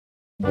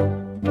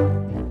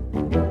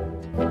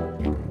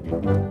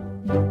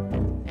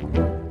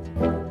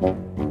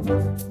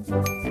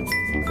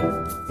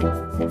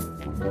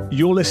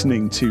You're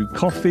listening to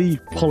Coffee,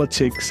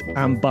 Politics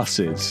and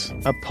Buses,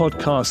 a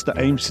podcast that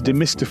aims to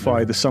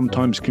demystify the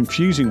sometimes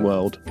confusing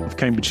world of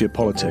Cambridgeshire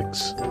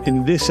politics.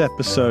 In this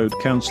episode,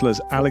 councillors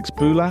Alex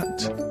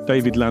Boulat,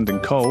 David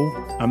Landon-Cole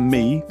and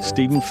me,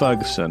 Stephen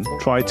Ferguson,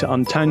 try to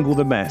untangle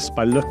the mess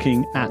by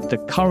looking at the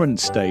current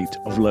state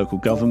of local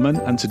government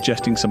and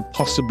suggesting some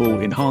possible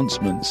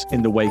enhancements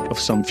in the wake of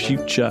some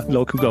future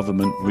local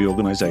government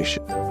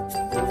reorganisation.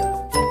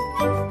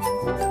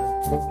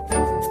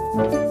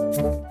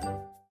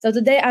 So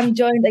today I'm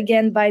joined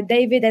again by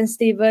David and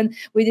Stephen.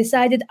 We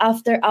decided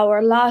after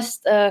our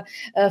last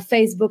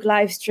Facebook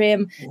live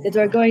stream that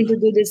we're going to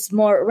do this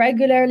more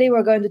regularly.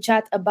 We're going to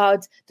chat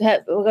we're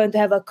going to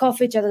have a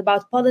coffee chat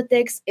about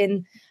politics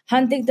in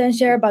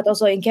Huntingdonshire, but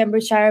also in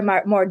Cambridgeshire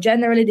more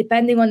generally,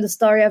 depending on the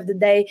story of the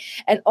day,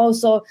 and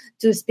also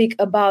to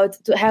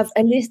have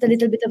at least a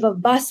little bit of a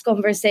bus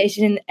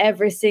conversation in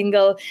every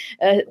single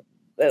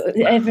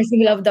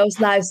of those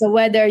lives. So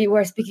whether you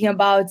were speaking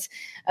about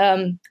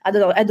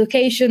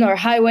education or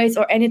highways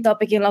or any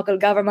topic in local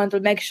government,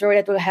 we'll make sure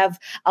that we'll have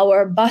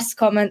our bus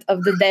comment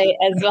of the day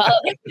as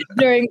well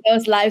during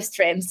those live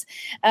streams.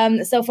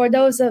 So for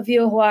those of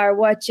you who are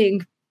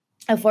watching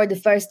for the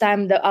first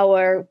time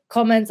our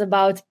comments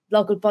about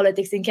local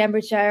politics in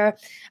Cambridgeshire,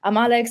 I'm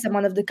Alex. I'm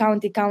one of the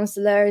county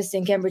councillors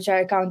in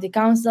Cambridgeshire County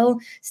Council.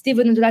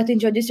 Stephen, would you like to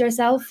introduce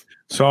yourself?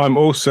 So I'm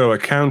also a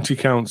county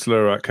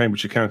councillor at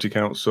Cambridgeshire County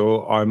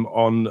Council. I'm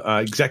on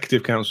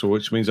executive council,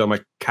 which means I'm a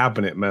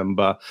cabinet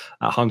member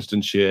at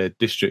Huntingdonshire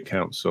District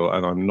Council,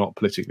 and I'm not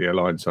politically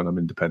aligned, so I'm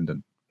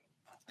independent.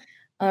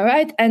 All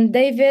right. And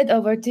David,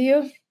 over to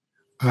you.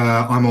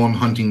 I'm on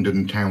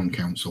Huntingdon Town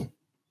Council.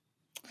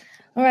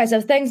 All right,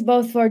 so thanks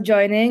both for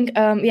joining.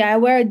 I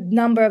wear a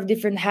number of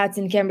different hats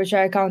in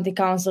Cambridgeshire County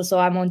Council. So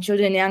I'm on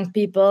children and young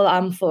people.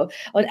 I'm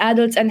on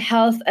adults and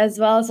health as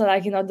well. So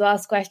do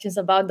ask questions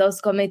about those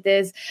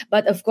committees.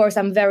 But of course,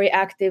 I'm very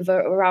active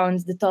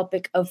around the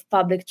topic of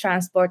public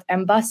transport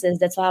and buses.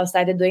 That's why I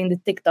started doing the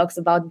TikToks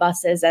about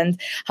buses and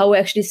how we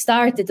actually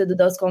started to do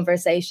those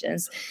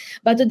conversations.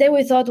 But today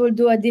we thought we'll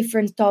do a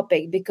different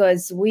topic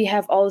because we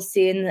have all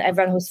seen,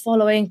 everyone who's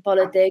following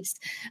politics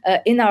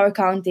in our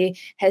county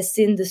has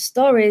seen the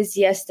stories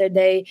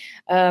yesterday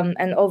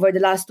and over the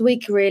last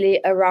week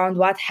really around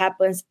what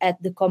happens at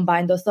the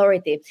combined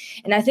authority.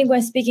 And I think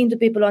when speaking to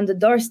people on the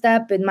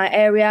doorstep in my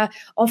area,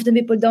 often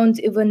people don't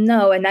even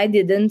know, and I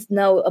didn't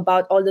know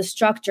about all the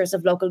structures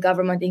of local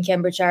government in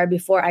Cambridgeshire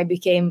before I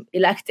became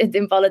elected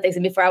in politics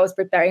and before I was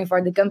preparing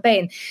for the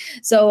campaign.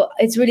 So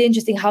it's really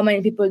interesting how many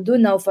people do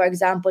know, for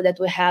example, that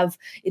we have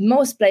in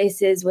most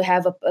places, we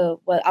have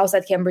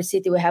outside Cambridge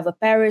City, we have a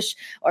parish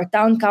or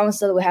town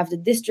council, we have the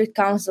district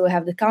council, we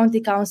have the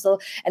county council.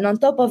 And on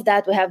top of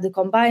that, we have the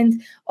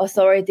combined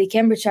authority,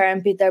 Cambridgeshire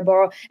and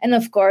Peterborough, and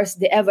of course,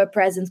 the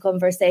ever-present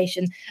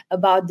conversation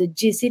about the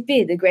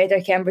GCP, the Greater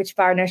Cambridge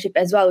Partnership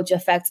as well, which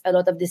affects a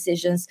lot of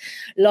decisions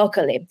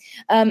locally.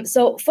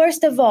 So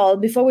first of all,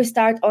 before we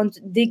start on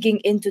digging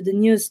into the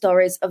news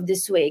stories of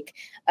this week,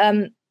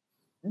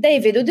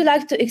 David, would you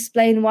like to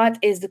explain what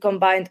is the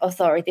combined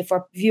authority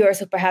for viewers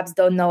who perhaps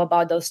don't know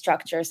about those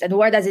structures, and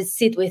where does it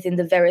sit within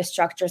the various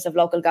structures of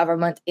local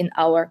government in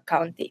our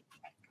county?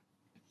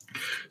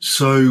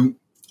 So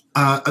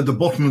at the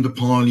bottom of the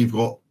pile, you've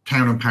got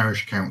town and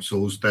parish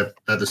councils. They're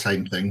the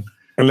same thing.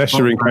 Unless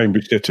you're in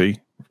Cambridge City,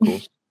 of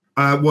course.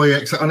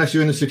 Unless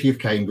you're in the city of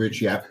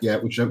Cambridge,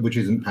 which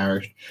isn't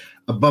parish.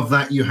 Above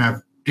that, you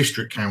have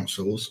district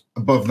councils.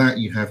 Above that,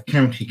 you have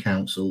county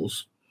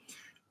councils.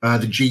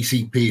 The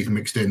GCP is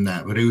mixed in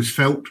there, but it was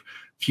felt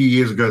a few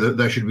years ago that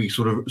there should be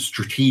sort of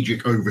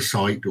strategic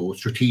oversight or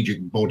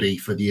strategic body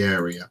for the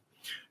area.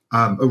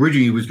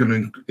 Originally, it was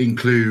going to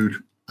include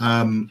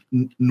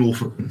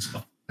Norfolk and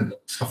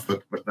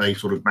Suffolk, but they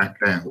sort of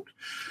backed out.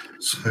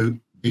 So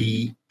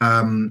the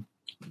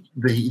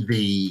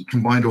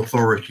combined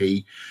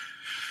authority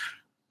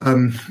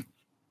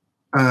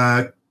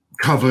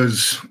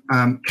covers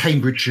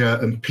Cambridgeshire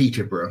and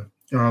Peterborough.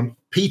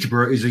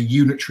 Peterborough is a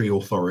unitary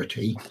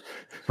authority,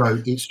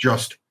 so it's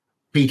just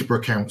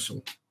Peterborough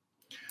Council.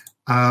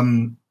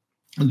 There's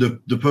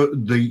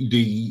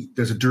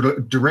a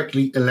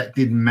directly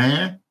elected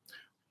mayor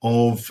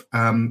of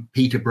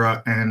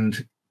Peterborough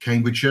and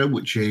Cambridgeshire,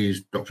 which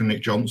is Dr.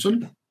 Nick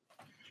Johnson.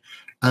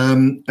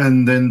 And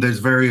then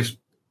there's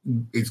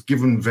it's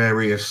given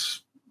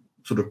various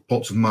sort of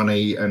pots of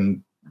money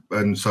and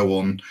so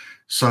on.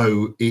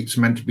 So it's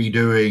meant to be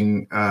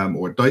doing,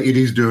 it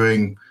is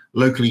doing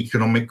local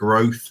economic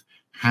growth,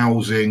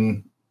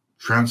 housing,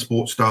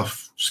 transport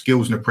stuff,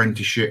 skills and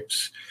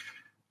apprenticeships,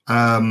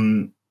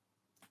 and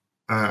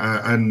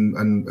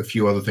a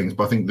few other things,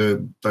 but I think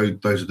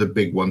those are the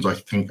big ones. I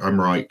think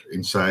I'm right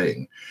in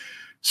saying.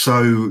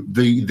 So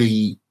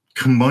the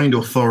combined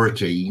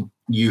authority,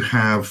 you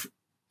have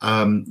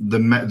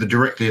the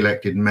directly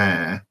elected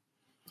mayor,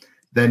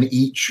 then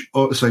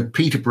so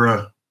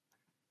Peterborough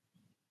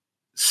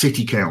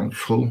City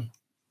Council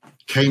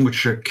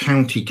Cambridgeshire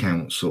County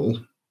Council,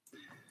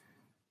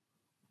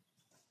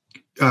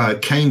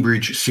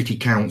 Cambridge City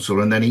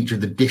Council, and then each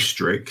of the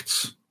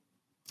districts.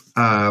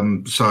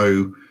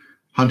 So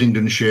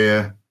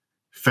Huntingdonshire,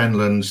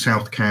 Fenland,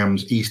 South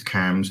Cambs, East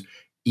Cambs,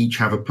 each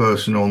have a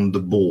person on the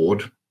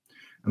board.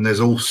 And there's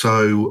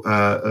also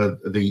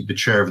the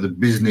chair of the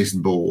business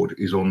board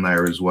is on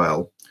there as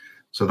well.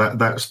 So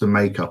that's the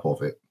makeup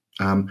of it.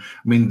 I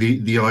mean,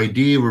 the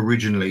idea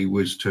originally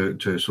was to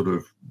sort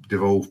of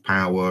devolve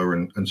power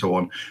and so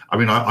on. I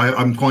mean,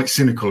 I'm quite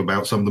cynical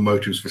about some of the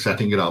motives for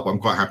setting it up. I'm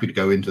quite happy to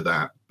go into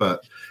that,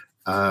 but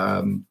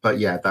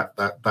yeah,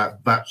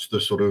 that's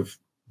the sort of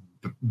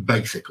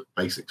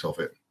basics of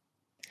it.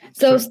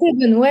 So,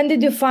 Stephen, when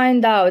did you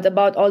find out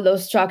about all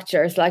those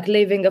structures, like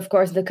living, of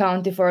course, the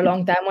county for a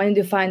long time? When did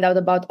you find out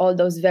about all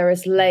those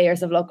various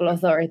layers of local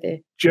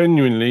authority?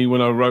 Genuinely,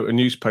 when I wrote a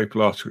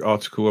newspaper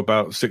article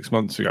about 6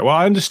 months ago. Well,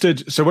 I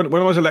understood. So when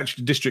I was elected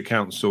to district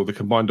council, the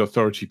combined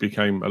authority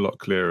became a lot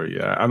clearer,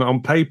 yeah. And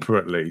on paper,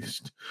 at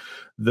least,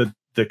 the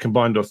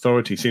combined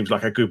authority seems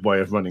like a good way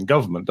of running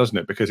government, doesn't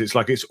it? Because it's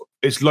like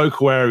it's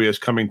local areas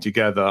coming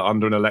together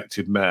under an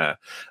elected mayor.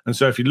 And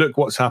so if you look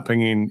what's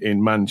happening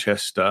in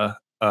Manchester,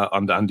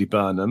 under Andy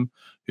Burnham,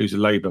 who's a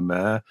Labour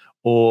mayor,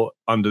 or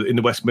in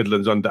the West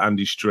Midlands under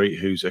Andy Street,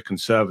 who's a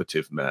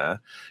Conservative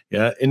mayor.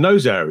 Yeah, in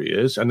those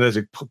areas, and there's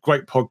a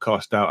great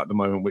podcast out at the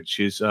moment, which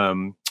is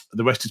The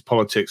Rest is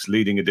Politics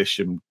Leading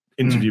Edition,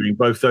 interviewing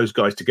both those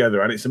guys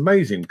together, and it's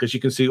amazing because you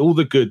can see all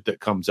the good that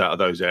comes out of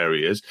those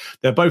areas.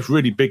 They're both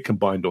really big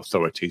combined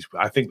authorities.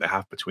 I think they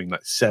have between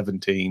like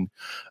 17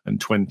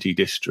 and 20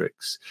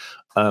 districts,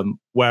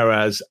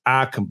 whereas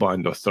our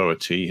combined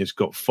authority has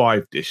got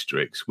 5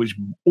 districts, which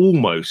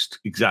almost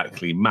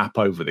exactly map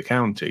over the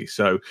county.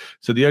 So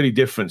the only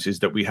difference is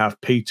that we have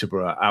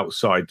Peterborough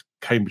outside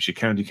Cambridgeshire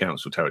County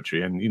Council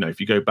territory, and if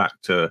you go back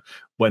to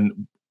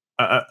when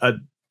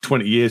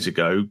 20 years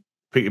ago,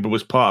 Peterborough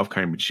was part of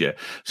Cambridgeshire.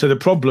 So the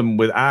problem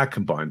with our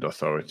combined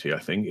authority, I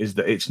think, is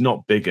that it's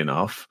not big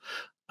enough.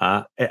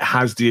 It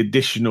has the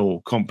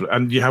additional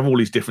and you have all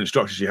these different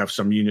structures. You have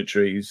some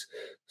unitaries,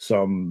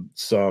 some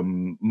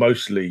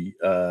mostly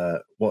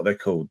what they're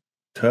called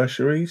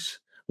tertiaries,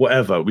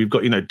 whatever. We've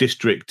got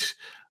district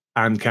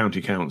and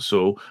county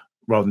council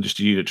rather than just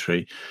a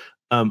unitary,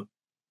 and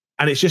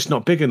it's just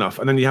not big enough.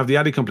 And then you have the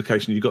added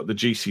complication. You've got the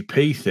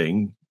GCP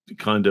thing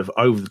kind of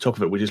over the top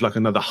of it, which is like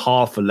another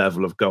half a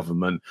level of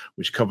government,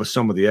 which covers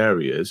some of the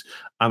areas.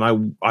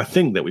 And I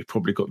think that we've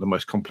probably got the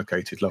most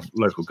complicated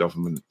local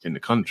government in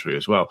the country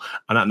as well.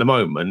 And at the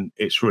moment,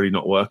 it's really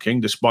not working,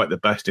 despite the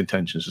best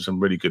intentions of some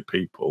really good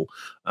people.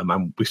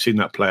 And we've seen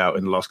that play out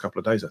in the last couple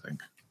of days, I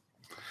think.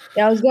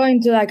 Yeah, I was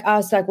going to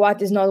ask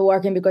what is not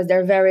working, because there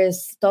are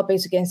various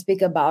topics we can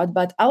speak about,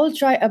 but I will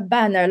try a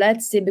banner.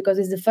 Let's see, because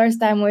it's the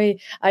first time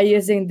we are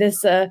using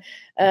this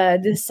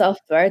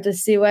software to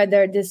see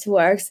whether this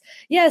works.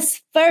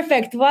 Yes,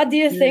 perfect. What do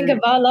you think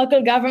about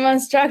local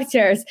government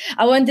structures?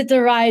 I wanted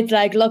to write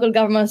local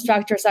government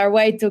structures are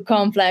way too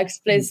complex.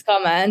 Please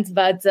comment.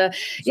 But it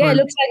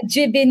looks like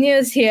GB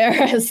News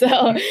here.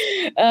 So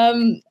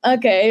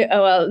okay,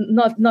 well,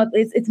 not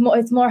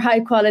it's more high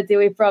quality,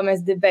 we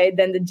promise, debate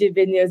than the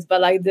GB News,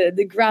 but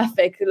the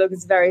graphic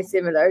looks very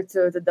similar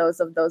to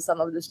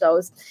some of the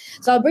shows.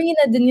 So I'll bring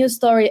in the news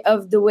story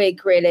of the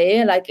week, really,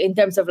 in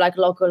terms of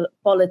local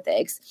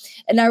politics.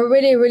 And I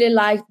really, really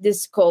liked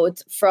this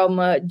quote from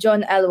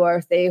John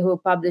Elworthy, who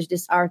published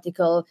this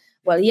article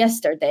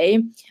yesterday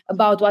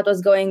about what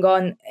was going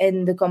on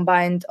in the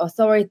combined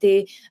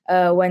authority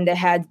when they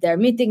had their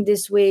meeting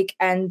this week,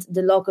 and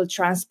the local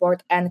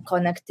transport and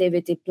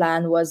connectivity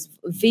plan was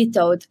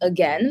vetoed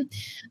again.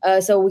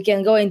 So we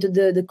can go into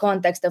the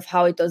context of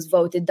how it was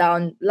voted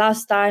down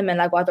last time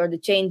and what are the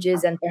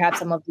changes and perhaps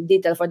some of the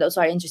detail for those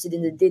who are interested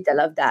in the detail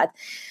of that.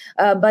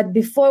 But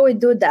before we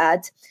do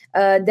that,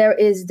 there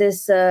is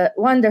this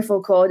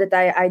wonderful quote that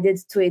I did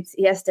tweet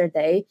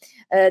yesterday.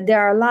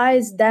 There are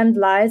lies, damned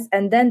lies,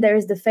 and then there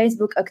is the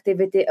Facebook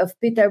activity of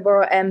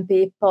Peterborough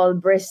MP Paul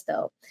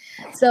Bristow.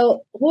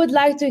 So who would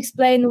like to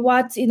explain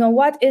what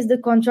is the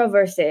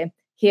controversy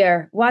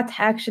here? What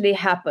actually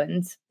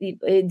happened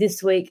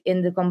this week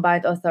in the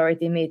combined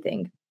authority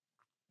meeting?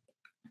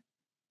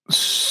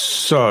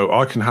 So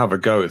I can have a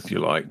go if you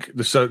like.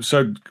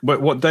 So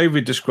what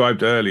David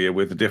described earlier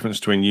with the difference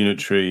between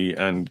unitary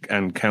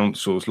and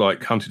councils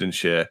like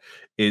Huntingdonshire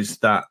is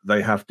that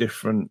they have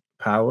different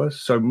powers.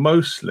 So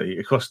mostly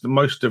across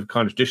most of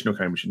kind of traditional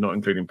Cambridgeshire, not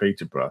including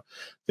Peterborough,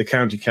 the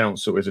county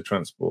council is a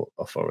transport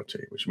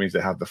authority, which means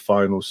they have the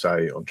final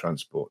say on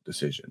transport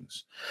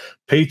decisions.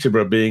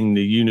 Peterborough, being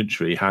the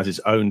unitary, has its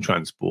own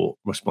transport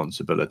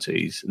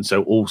responsibilities, and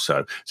so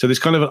there's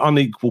kind of an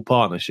unequal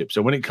partnership.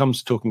 So when it comes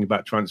to talking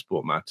about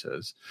transport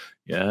matters,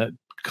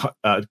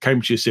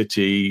 Cambridgeshire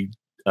City,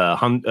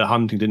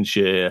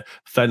 Huntingdonshire,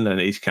 Fenland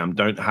and East Cam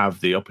don't have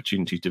the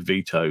opportunity to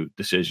veto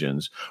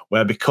decisions,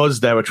 where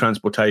because they're a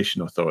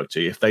transportation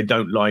authority, if they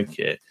don't like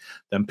it,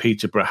 then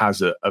Peterborough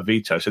has a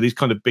veto. So these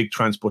kind of big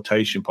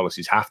transportation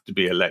policies have to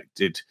be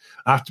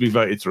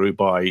voted through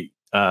by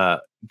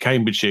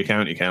Cambridgeshire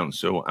County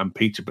Council and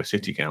Peterborough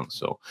City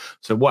Council.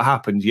 So what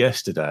happened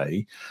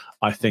yesterday,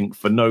 I think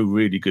for no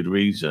really good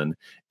reason,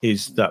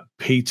 is that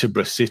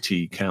Peterborough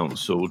City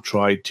Council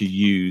tried to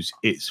use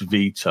its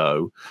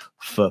veto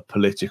for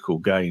political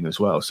gain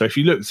as well. So if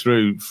you look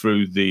through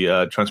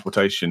the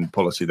transportation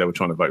policy they were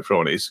trying to vote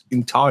for, it's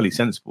entirely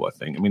sensible, I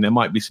think. I mean, there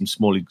might be some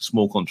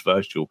small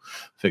controversial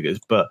figures,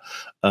 but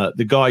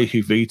the guy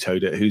who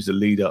vetoed it, who's the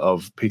leader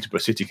of Peterborough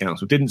City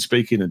Council, didn't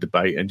speak in a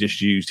debate and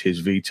just used his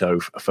veto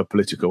for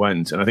political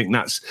ends. And I think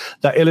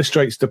that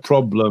illustrates the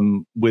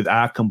problem with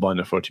our combined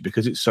authority,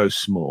 because it's so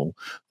small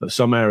that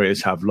some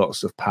areas have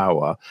lots of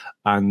power,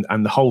 and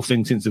the whole thing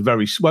not since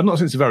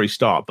the very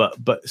start,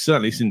 but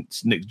certainly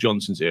since Nick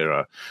Johnson's era,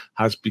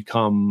 has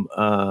become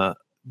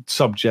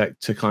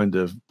subject to kind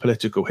of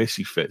political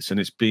hissy fits,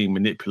 and it's being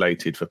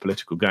manipulated for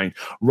political gain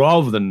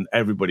rather than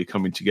everybody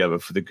coming together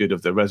for the good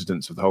of the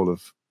residents of the whole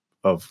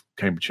of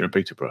Cambridgeshire and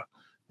Peterborough,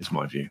 is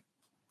my view.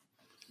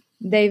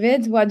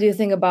 David, what do you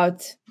think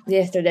about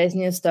yesterday's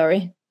news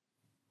story?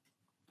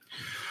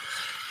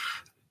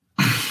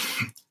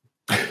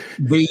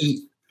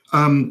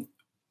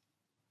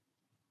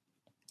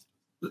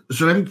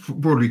 So let me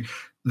broadly,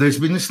 there's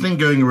been this thing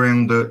going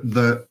around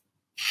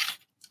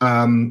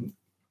and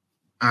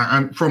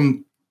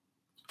from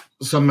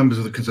some members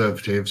of the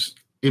Conservatives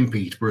in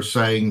Peterborough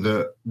saying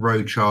that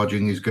road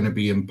charging is going to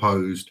be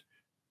imposed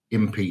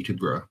in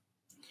Peterborough.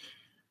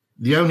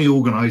 The only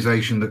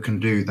organisation that can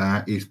do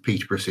that is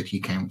Peterborough City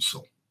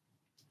Council.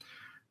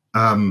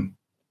 End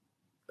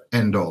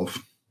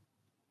of.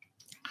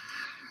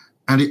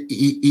 And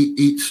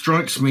it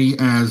strikes me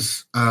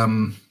as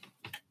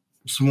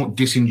somewhat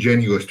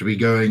disingenuous to be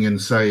going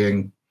and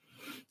saying,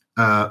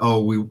 they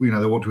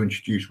want to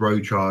introduce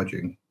road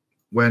charging,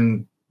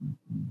 when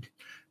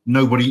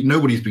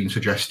nobody's been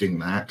suggesting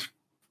that.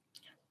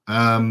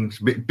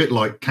 It's a bit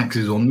like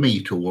taxes on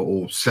meat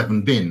or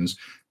 7 bins.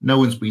 No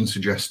one's been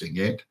suggesting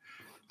it.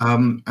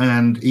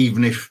 And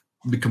even if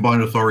the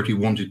combined authority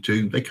wanted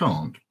to, they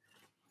can't.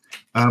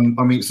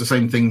 It's the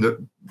same thing that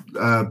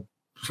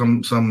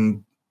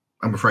some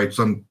I'm afraid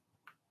some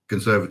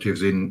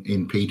Conservatives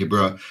in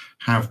Peterborough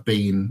have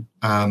been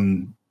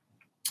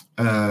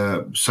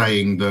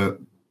saying that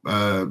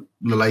the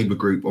Labour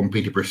group on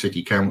Peterborough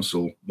City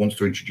Council wants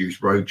to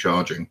introduce road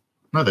charging.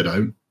 No, they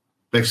don't.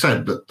 They've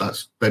said that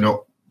they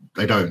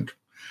don't.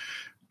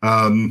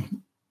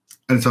 And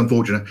it's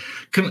unfortunate.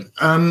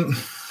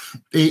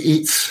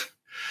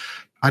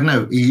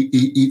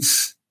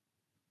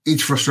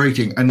 It's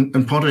frustrating,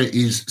 and part of it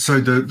is,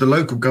 so the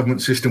local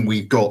government system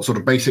we've got sort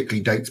of basically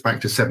dates back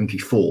to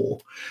 1974,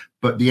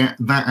 but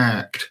that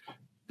act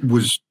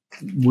was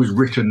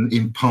written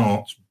in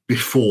parts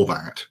before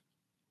that.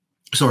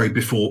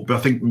 But I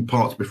think in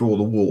parts before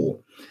the war.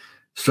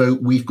 So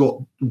we've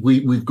got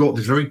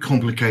this very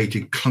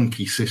complicated,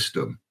 clunky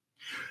system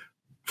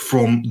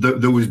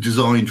that was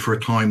designed for a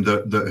time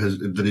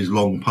that is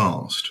long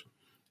past.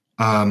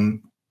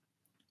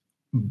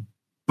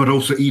 But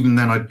also, even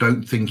then, I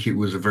don't think it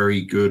was a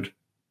very good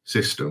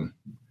system,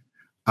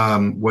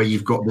 where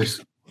you've got this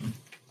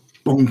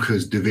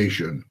bonkers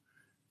division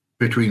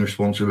between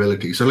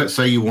responsibility. So let's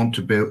say you want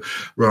to build,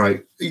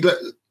 right.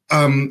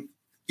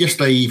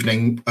 Yesterday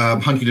evening,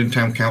 Huntingdon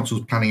Town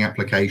Council's planning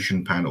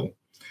application panel,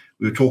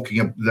 we were talking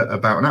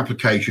about an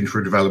application for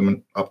a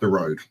development up the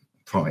road.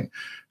 Fine.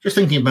 Just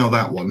thinking about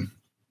that one.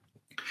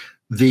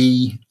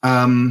 The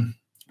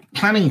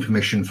planning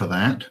permission for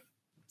that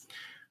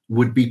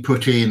would be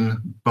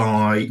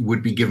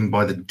given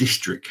by the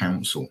district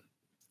council.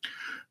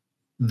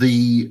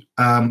 The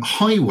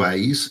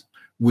highways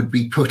would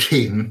be put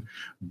in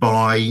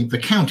by the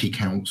county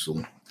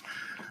council.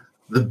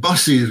 The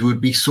buses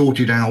would be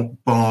sorted out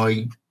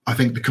by, I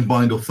think, the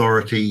combined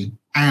authority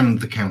and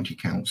the county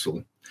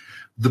council.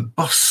 The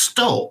bus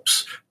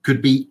stops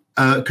could be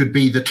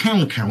the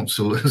town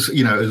council,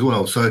 as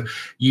well. So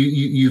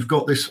you've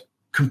got this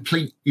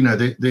complete,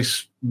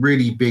 this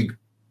really big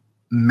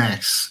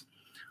mess.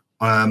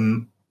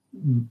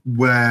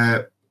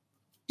 Where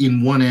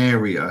in one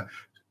area,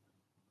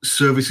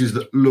 services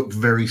that look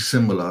very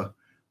similar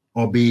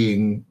are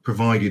being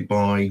provided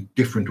by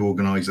different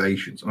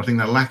organisations. I think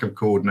that lack of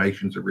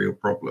coordination is a real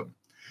problem.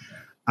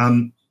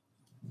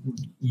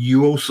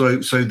 You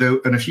also,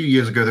 and a few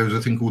years ago, there was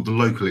a thing called the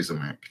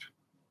Localism Act,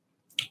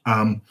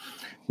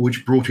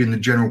 which brought in the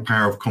general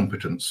power of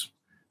competence.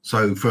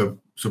 So for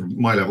sort of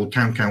my level,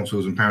 town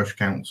councils and parish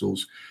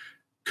councils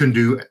can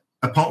do,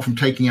 apart from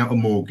taking out a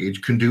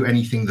mortgage, can do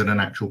anything that an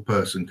actual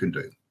person can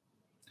do.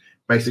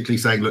 Basically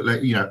saying, look,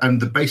 and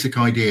the basic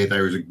idea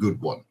there is a good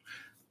one,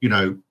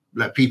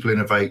 let people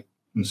innovate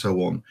and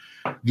so on.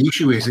 The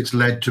issue is it's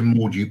led to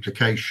more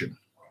duplication.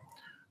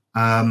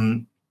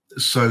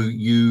 So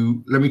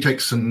let me take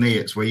St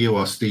Neots, where you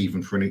are,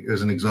 Stephen,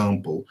 as an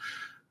example.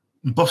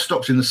 Bus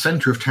stops in the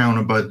centre of town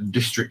are by the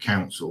district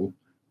council,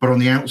 but on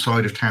the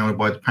outside of town are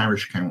by the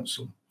parish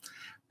council.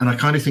 And I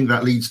kind of think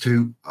that leads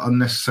to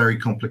unnecessary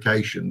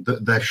complication,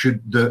 that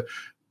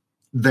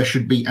there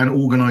should be an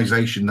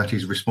organisation that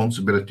is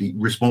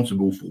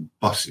responsible for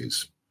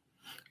buses.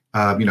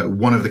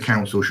 One of the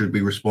council should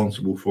be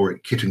responsible for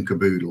it, kit and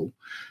caboodle,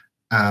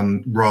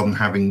 rather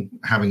than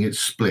having it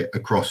split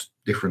across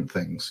different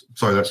things.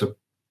 So that's a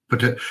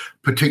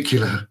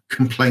particular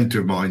complaint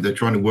of mine, that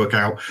trying to work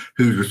out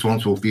who's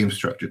responsible for the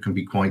infrastructure can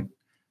be quite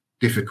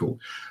difficult.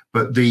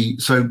 But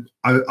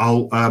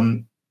I'll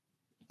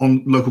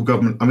on local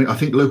government. I mean, I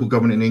think local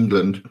government in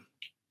England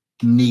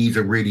needs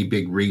a really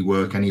big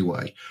rework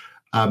anyway.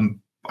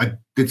 I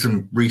did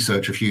some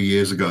research a few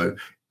years ago.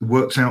 It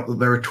works out that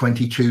there are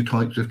 22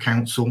 types of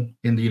council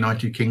in the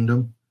United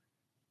Kingdom,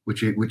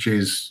 which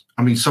is,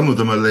 I mean, some of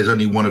them there's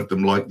only one of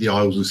them, like the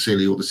Isles of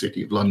Scilly or the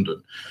City of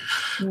London,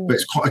 but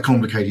it's quite a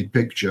complicated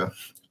picture.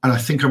 And I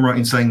think I'm right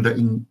in saying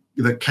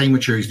that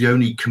Cambridgeshire is the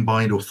only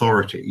combined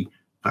authority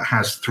that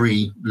has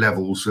 3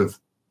 levels of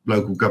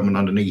local government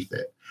underneath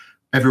it.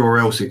 Everywhere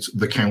else, it's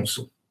the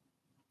council.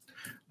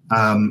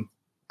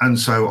 And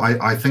so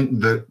I think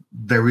that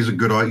there is a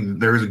good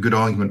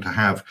argument to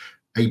have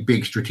a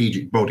big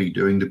strategic body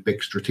doing the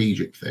big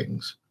strategic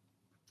things,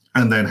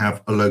 and then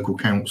have a local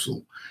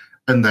council.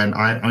 And then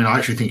I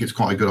actually think it's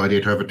quite a good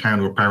idea to have a town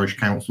or a parish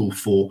council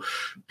for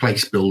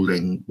place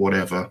building,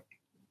 whatever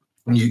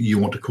you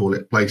want to call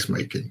it,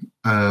 placemaking.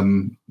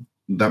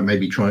 That may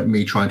be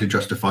trying to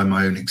justify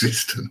my own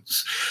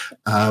existence.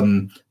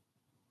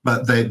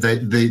 But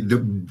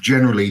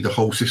generally, the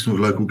whole system of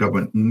local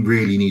government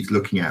really needs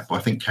looking at. But I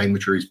think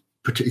Cambridgeshire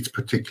it's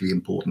particularly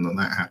important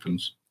that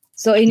happens.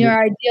 So in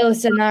your ideal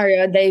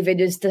scenario, David,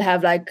 you still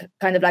have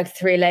kind of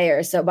 3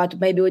 layers, but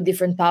maybe with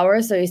different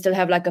powers. So you still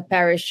have a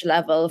parish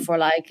level for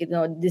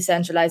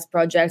decentralized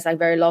projects,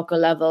 very local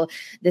level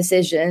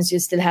decisions. You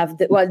still have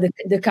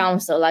the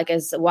council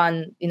as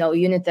one,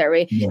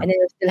 unitary, and then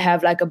you still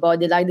have a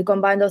body like the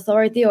combined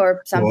authority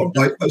or something.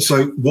 Well,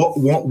 so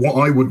what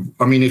I would,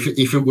 I mean, if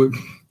it would,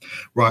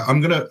 right, I'm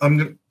gonna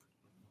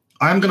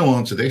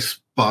answer this,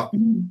 but.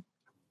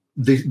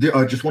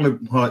 I just want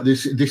to highlight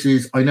this. This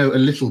is, I know a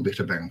little bit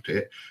about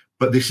it,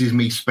 but this is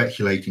me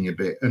speculating a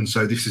bit, and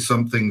so this is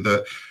something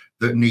that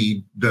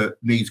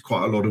needs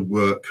quite a lot of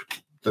work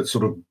that's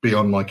sort of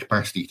beyond my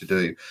capacity to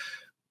do.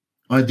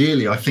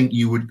 Ideally, I think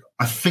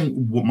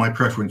what my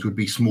preference would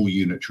be small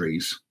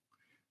unitaries.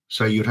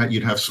 So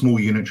you'd have small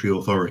unitary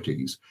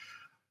authorities.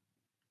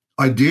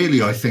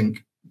 Ideally, I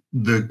think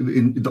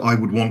I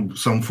would want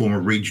some form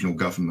of regional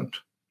government.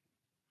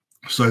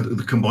 So that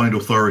the combined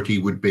authority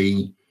would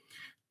be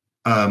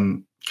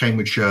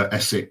Cambridgeshire,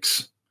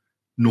 Essex,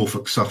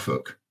 Norfolk,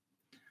 Suffolk,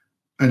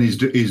 and is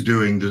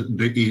doing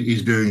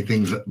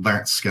things at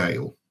that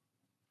scale.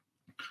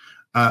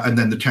 And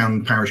then the town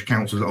and parish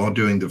councils are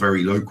doing the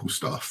very local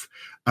stuff.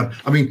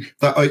 I mean,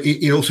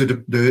 it also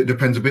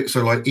depends a bit.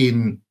 So,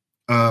 in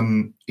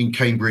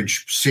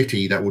Cambridge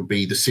City, that would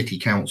be the city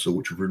council,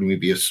 which would really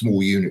be a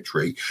small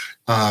unitary,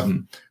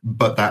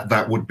 but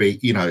that would be,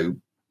 it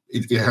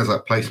has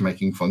that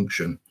placemaking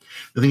function.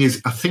 The thing is,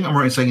 I think I'm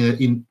right in saying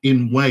that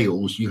in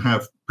Wales, you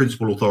have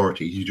principal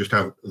authorities. You just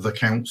have the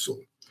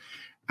council.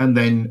 And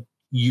then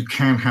you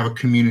can have a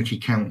community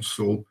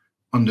council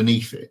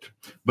underneath it,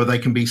 but they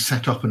can be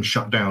set up and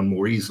shut down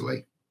more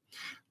easily.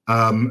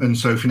 And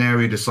so if an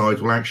area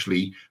decides, well,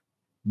 actually,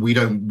 we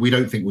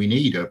don't think we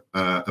need a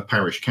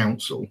parish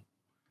council,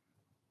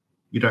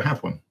 you don't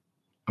have one.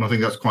 And I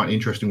think that's quite an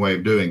interesting way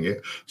of doing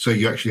it. So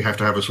you actually have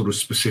to have a sort of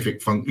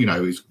specific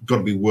it's got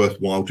to be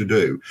worthwhile to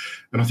do.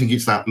 And I think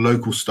it's that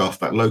local stuff,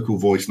 that local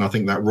voice, and I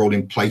think that role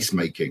in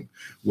placemaking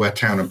where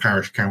town and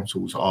parish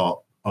councils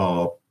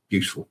are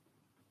useful.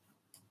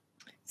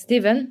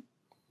 Stephen?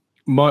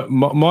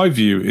 My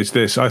view is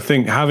this. I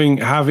think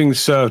having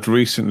served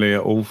recently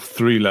at all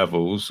 3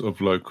 levels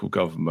of local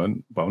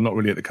government, but I'm not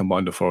really at the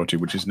combined authority,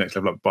 which is the next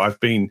level up, but I've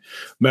been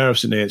mayor of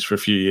St Neots for a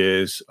few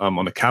years. I'm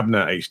on a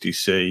cabinet at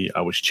HDC.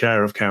 I was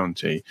chair of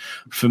county.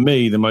 For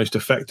me, the most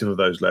effective of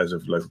those layers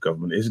of local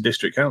government is a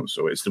district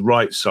council. It's the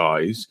right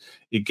size.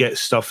 It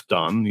gets stuff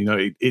done.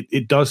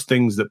 It does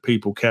things that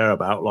people care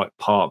about, like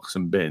parks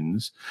and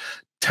bins.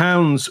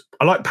 Towns,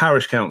 I like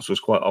parish councils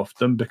quite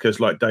often because,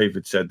 like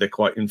David said, they're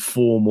quite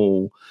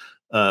informal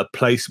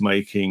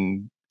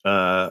placemaking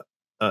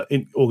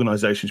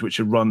organisations which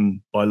are run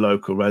by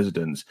local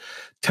residents.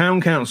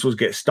 Town councils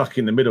get stuck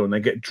in the middle and they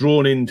get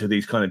drawn into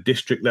these kind of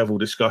district level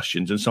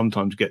discussions and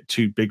sometimes get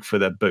too big for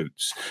their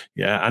boots.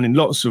 Yeah, and in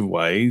lots of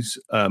ways,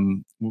 I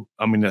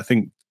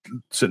think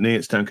St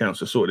Neots Town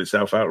Council sorted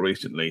itself out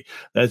recently.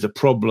 There's a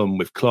problem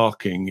with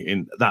clerking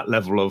in that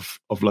level of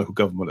local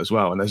government as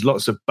well. And there's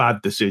lots of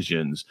bad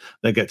decisions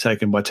that get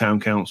taken by town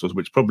councils,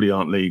 which probably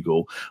aren't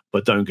legal,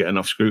 but don't get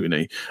enough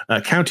scrutiny.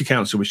 County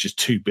council was just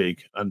too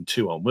big and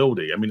too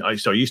unwieldy. I mean, I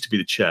used to be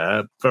the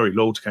chair, very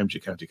loyal to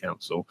Cambridgeshire County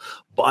Council,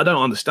 but I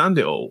don't understand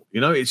it all.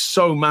 It's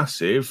so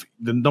massive.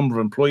 The number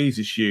of employees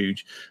is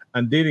huge.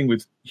 And dealing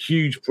with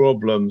huge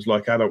problems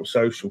like adult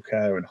social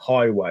care and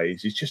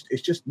highways it's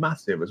just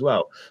massive as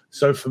well.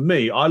 So for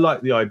me, I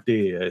like the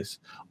ideas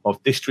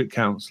of district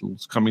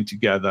councils coming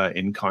together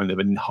in kind of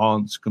an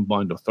enhanced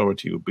combined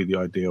authority would be the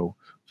ideal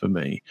for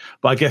me.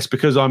 But I guess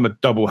because I'm a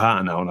double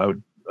hat now,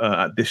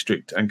 at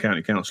district and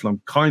county council, I'm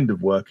kind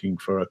of working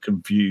for a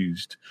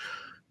confused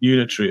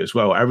unitary as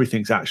well.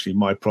 Everything's actually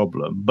my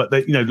problem. But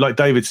they, like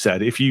David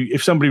said,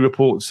 if somebody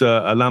reports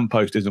a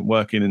lamppost isn't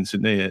working in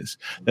St Neots,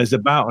 there's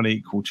about an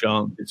equal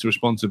chance it's a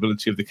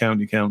responsibility of the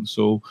county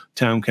council,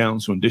 town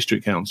council, and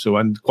district council.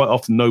 And quite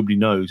often nobody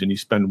knows, and you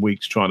spend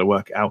weeks trying to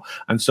work it out.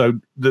 And so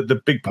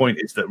the big point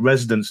is that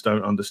residents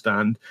don't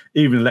understand,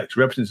 even elected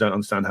representatives don't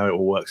understand how it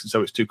all works, and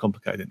so it's too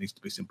complicated. It needs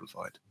to be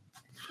simplified.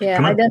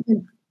 Yeah, I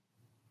definitely.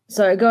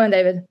 Sorry, go on,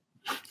 David.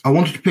 I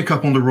wanted to pick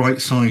up on the right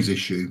size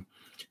issue.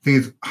 The thing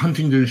is,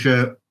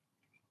 Huntingdonshire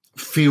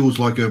feels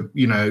like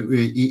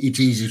it's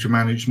easy to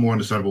manage, more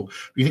understandable.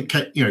 You think,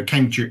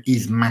 Cambridgeshire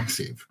is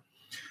massive.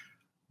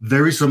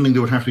 There is something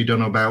that would have to be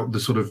done about the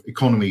sort of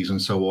economies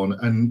and so on,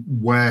 and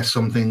where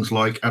some things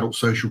like adult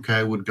social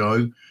care would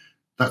go.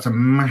 That's a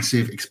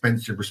massive,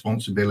 expensive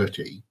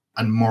responsibility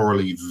and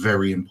morally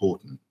very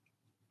important.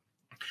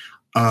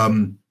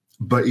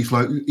 But it's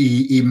like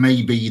it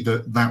may be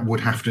that would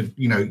have to,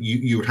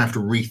 you would have to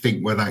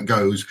rethink where that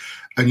goes,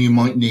 and you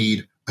might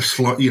need a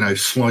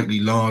slightly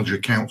larger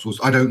councils.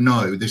 I don't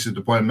know. This is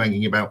the point I'm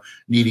making about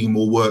needing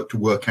more work to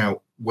work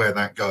out where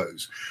that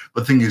goes.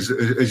 But the thing is,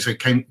 as you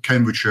say,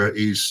 Cambridgeshire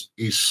is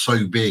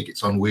so big,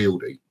 it's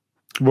unwieldy.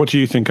 What do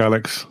you think,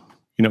 Alex?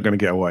 You're not going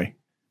to get away.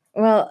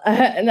 Well,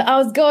 I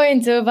was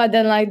going to, but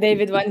then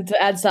David wanted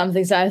to add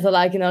something, so I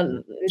thought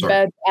it's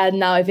better to add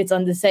now if it's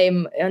on the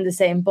same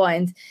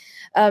point.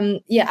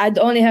 I'd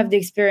only have the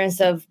experience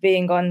of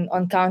being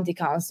on county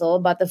council,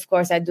 but of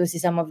course I do see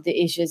some of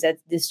the issues at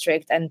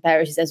district and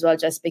parishes as well,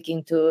 just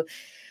speaking to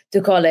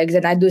colleagues.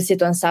 And I do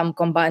sit on some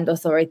combined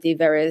authority,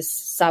 various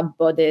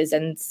sub-bodies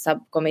and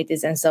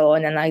subcommittees and so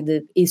on, and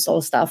the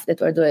ESOL stuff that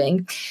we're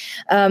doing.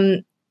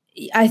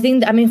 I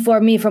think,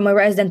 for me, from a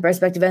resident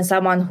perspective and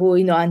someone who,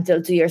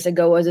 until 2 years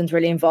ago wasn't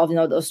really involved in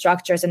all those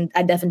structures, and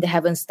I definitely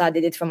haven't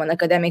studied it from an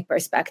academic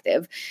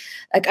perspective.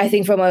 I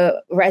think from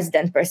a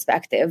resident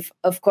perspective,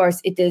 of course,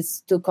 it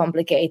is too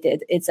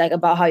complicated. It's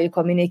about how you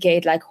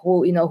communicate,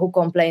 who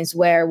complains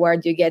where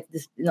do you get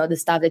this, the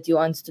stuff that you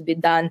want to be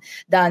done.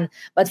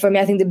 But for me,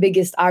 I think the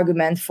biggest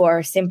argument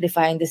for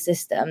simplifying the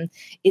system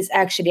is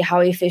actually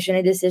how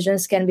efficiently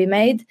decisions can be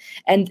made.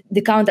 And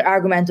the counter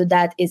argument to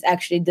that is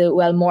actually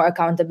more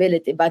accountability.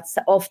 But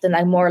often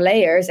more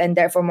layers and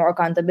therefore more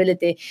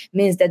accountability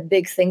means that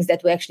big things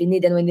that we actually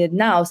need and we need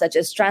now, such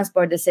as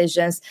transport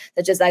decisions,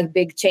 such as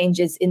big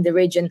changes in the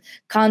region,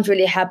 can't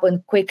really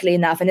happen quickly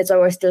enough. And it's why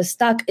we're still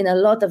stuck in a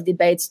lot of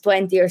debates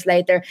 20 years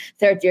later,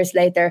 30 years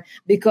later,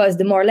 because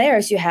the more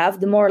layers you have,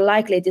 the more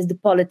likely it is the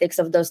politics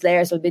of those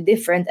layers will be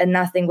different and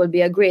nothing will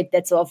be agreed.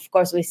 That's what, of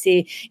course, we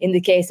see in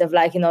the case of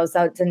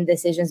certain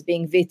decisions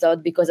being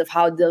vetoed because of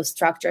how those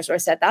structures were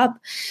set up.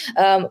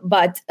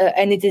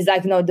 And it is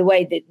the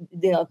way that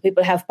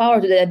people have power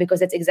to do that because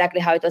that's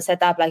exactly how it was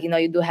set up.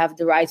 You do have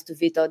the right to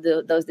veto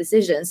those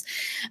decisions.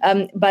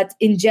 But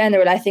in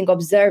general, I think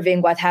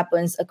observing what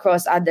happens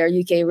across other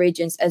UK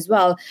regions as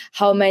well,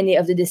 how many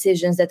of the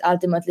decisions that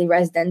ultimately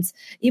residents,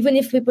 even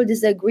if people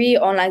disagree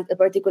on a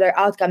particular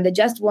outcome, they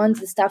just want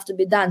the stuff to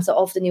be done. So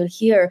often you'll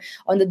hear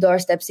on the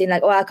doorstep saying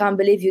oh, I can't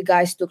believe you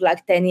guys took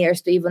 10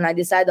 years to even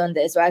decide on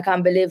this, or I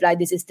can't believe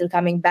this is still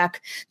coming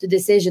back to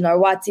decision, or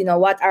what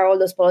are all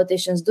those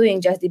politicians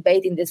doing just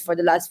debating this for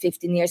the last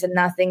 15 years and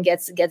nothing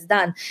gets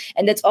done.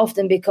 And that's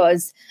often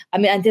because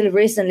until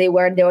recently,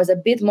 where there was a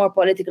bit more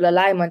political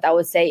alignment, I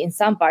would say, in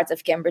some parts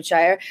of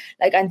Cambridgeshire,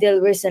 until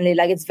recently,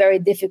 it's very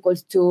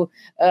difficult to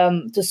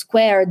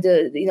square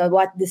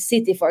what the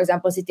city, for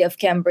example, city of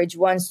Cambridge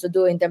wants to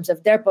do in terms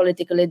of their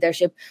political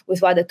leadership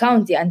with what the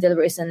county until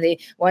recently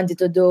wanted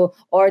to do,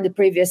 or the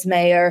previous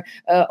mayor,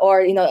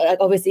 or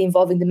obviously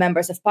involving the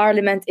members of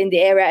parliament in the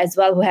area as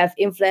well, who have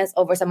influence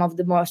over some of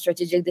the more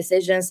strategic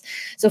decisions.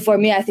 So for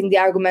me, I think the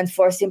argument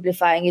for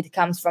simplifying it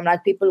comes from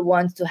people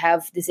want to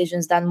have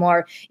decisions done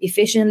more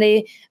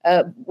efficiently,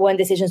 want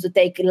decisions to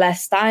take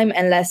less time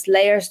and less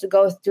layers to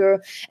go through.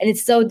 And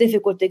it's so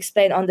difficult to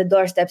explain on the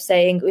doorstep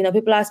saying,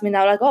 people ask me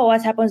now oh,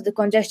 what happens to the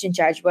congestion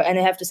charge? And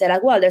I have to say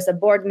well, there's a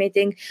board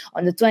meeting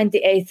on the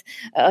 28th,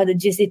 the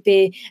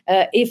GCP.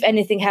 If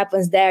anything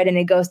happens there, then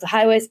it goes to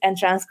highways and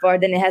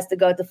transport, then it has to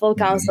go to full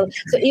council.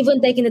 So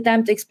even taking the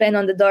time to explain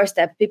on the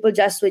doorstep, people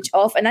just switch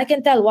off. And I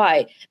can tell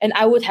why. And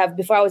I would have,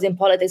 before I was in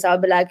politics, I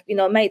would be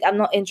mate, I'm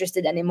not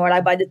interested anymore.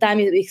 By the time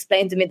you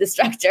explain to me the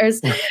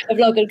structures of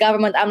local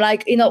government, I'm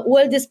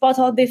will this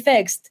pothole be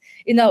fixed?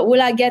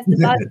 Will I get the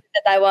budget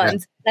that I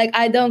want?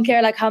 I don't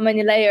care how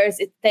many layers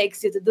it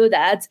takes you to do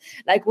that.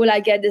 Will I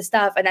get the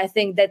stuff? And I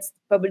think that's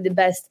probably the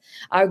best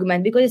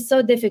argument, because it's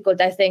so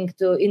difficult, I think,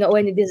 to,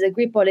 when you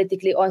disagree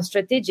politically on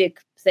strategic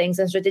things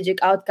and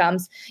strategic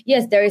outcomes.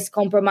 Yes, there is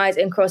compromise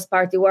and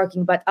cross-party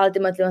working, but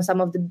ultimately on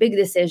some of the big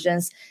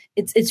decisions,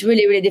 it's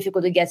really, really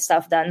difficult to get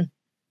stuff done.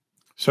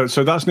 So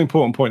that's an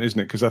important point, isn't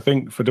it? Because I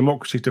think for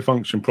democracy to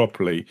function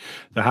properly,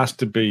 there has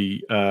to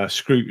be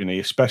scrutiny,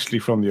 especially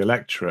from the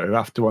electorate, who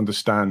have to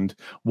understand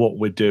what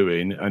we're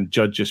doing and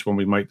judge us when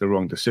we make the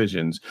wrong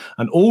decisions.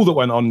 And all that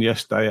went on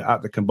yesterday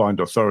at the combined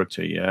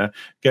authority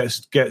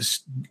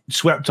gets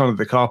swept under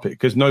the carpet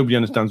because nobody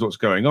understands what's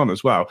going on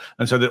as well.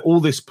 And so that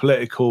all this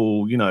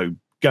political,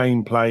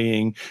 game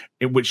playing,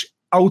 which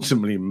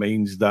ultimately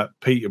means that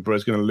Peterborough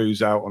is going to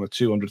lose out on a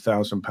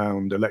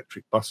 £200,000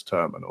 electric bus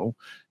terminal.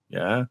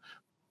 Yeah.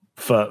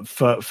 For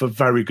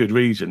very good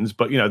reasons,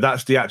 but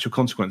that's the actual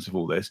consequence of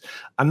all this,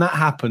 and that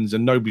happens,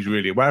 and nobody's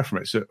really aware of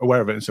it.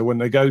 And so when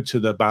they go to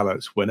the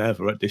ballots,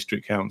 whenever at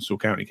district council,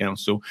 county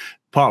council,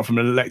 apart from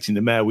electing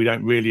the mayor, we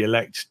don't really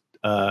elect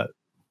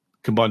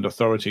combined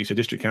authority. So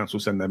district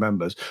council send their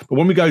members, but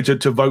when we go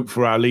to vote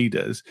for our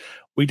leaders,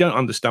 we don't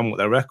understand what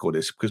their record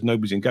is because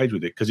nobody's engaged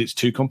with it because it's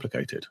too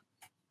complicated.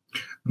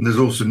 And there's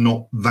also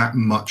not that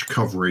much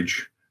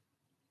coverage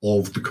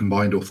of the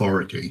combined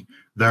authority.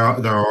 There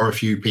are a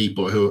few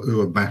people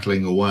who are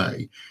battling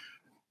away,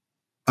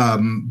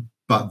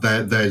 but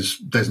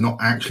there's not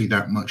actually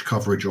that much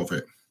coverage of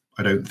it,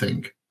 I don't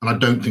think, and I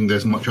don't think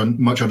there's much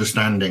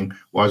understanding,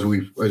 as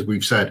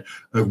we've said,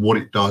 of what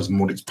it does and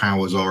what its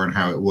powers are and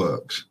how it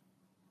works.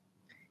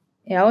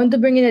 Yeah, I want to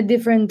bring in a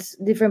different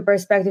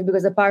perspective,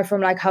 because apart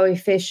from like how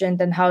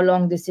efficient and how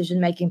long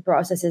decision-making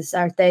processes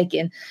are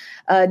taken,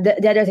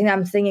 the other thing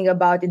I'm thinking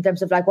about in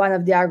terms of like one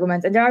of the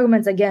arguments, and the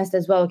arguments against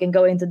as well, we can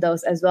go into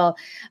those as well,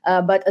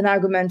 but an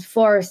argument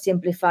for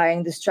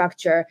simplifying the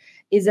structure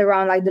is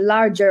around like the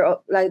larger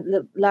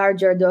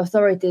the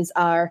authorities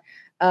are,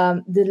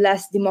 the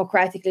less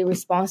democratically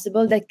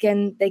responsible they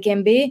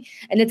can be.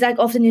 And it's like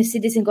often you see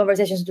this in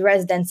conversations with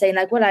residents saying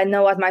like, well, I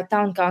know what my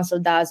town council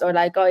does, or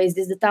like, oh, is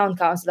this the town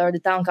councillor or the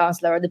town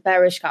councillor or the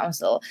parish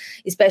council?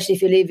 Especially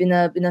if you live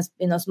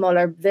in a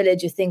smaller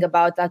village, you think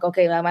about like,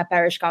 okay, like my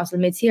parish council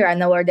meets here, I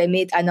know where they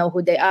meet, I know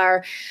who they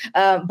are.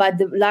 But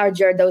the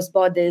larger those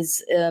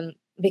bodies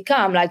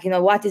become, like,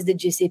 what is the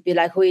GCP,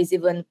 like who is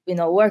even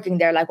working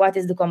there, like what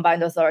is the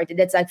combined authority,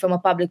 that's like from a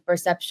public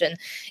perception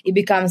it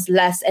becomes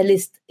less, at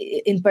least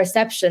in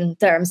perception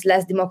terms,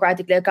 less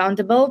democratically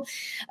accountable.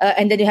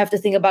 And then you have to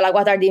think about like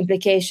what are the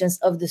implications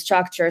of the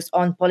structures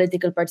on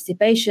political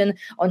participation,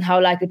 on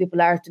how likely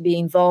people are to be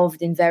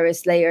involved in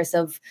various layers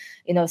of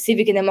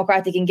civic and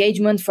democratic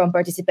engagement, from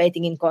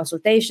participating in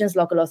consultations,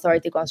 local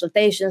authority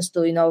consultations,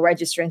 to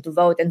registering to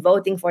vote and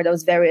voting for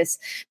those various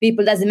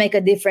people. Does it make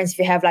a difference if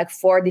you have like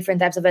 4 different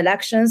types of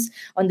elections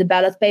on the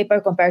ballot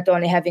paper compared to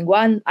only having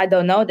one? I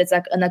don't know. That's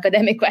like an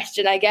academic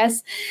question, I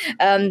guess.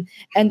 And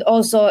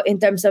also in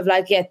terms of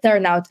like,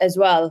 turnout as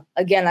well.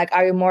 Again, like,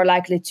 are you more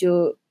likely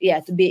to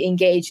be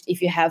engaged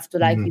if you have to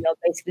like,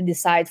 basically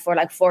decide for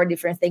like 4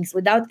 different things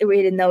without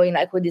really knowing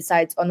like who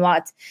decides on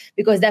what?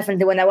 Because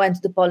definitely when I went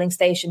to the polling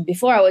station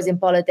before I was in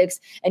politics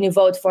and you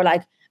vote for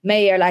like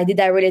mayor, like, did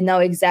I really know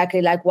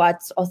exactly like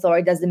what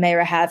authority does the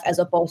mayor have as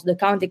opposed to the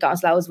county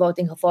council I was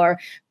voting for?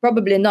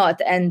 Probably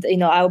not. And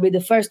I will be the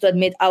first to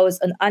admit I was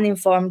an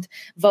uninformed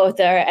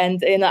voter,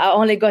 and I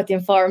only got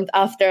informed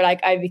after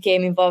like I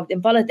became involved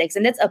in politics.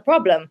 And that's a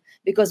problem,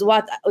 because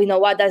what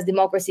does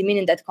democracy mean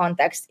in that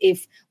context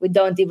if we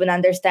don't even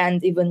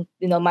understand, even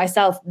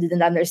myself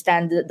didn't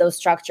understand those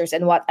structures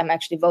and what I'm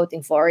actually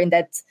voting for in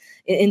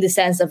the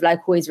sense of like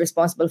who is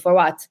responsible for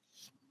what.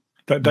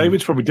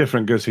 David's probably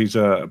different because he's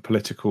a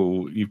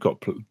political. You've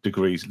got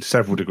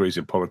several degrees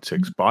in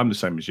politics, but I'm the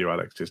same as you,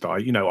 Alex. Just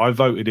I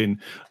voted in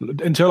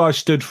until I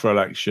stood for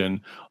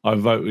election. I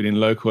voted in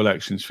local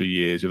elections for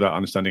years without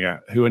understanding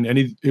who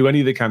any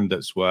of the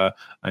candidates were,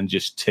 and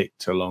just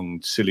ticked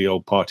along silly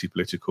old party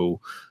political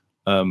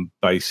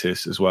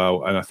basis as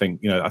well. And I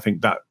think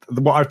that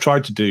what I've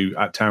tried to do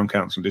at town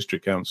council,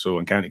 district council,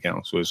 and county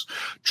council is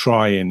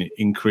try and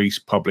increase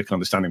public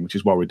understanding, which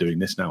is why we're doing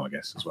this now, I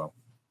guess, as well.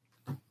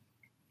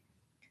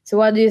 So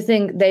what do you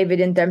think,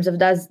 David, in terms of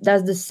does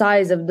the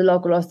size of the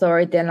local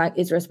authority and like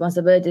its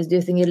responsibilities, do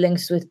you think it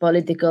links with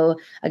political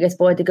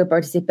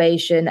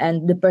participation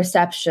and the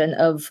perception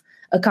of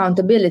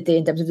accountability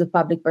in terms of the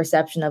public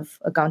perception of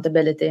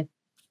accountability?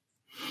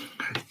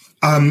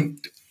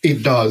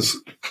 It does.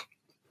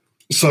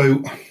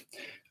 So,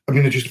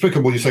 just to pick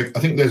up what you say, I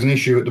think there's an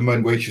issue at the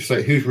moment where you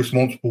say who's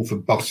responsible for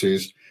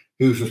buses,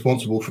 who's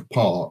responsible for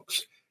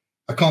parks.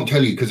 I can't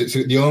tell you, because it's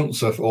the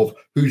answer of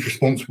who's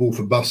responsible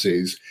for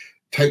buses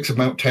takes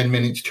about 10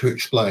 minutes to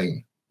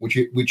explain, which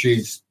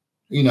is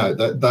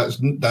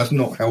that's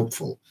not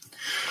helpful.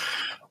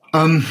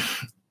 I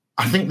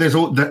think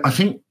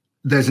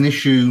there's an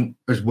issue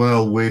as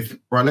well with,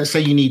 right, let's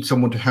say you need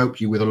someone to help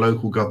you with a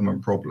local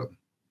government problem.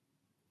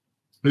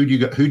 Who do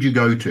you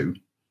go to?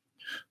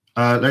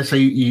 Let's say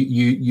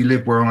you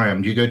live where I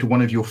am. Do you go to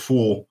one of your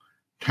 4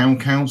 town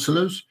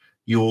councillors,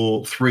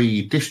 your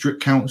 3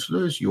 district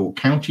councillors, your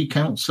county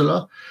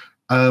councillor?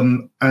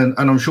 And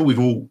I'm sure we've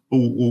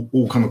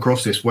all come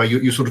across this, where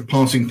you're sort of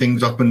passing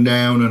things up and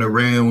down and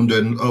around,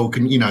 and so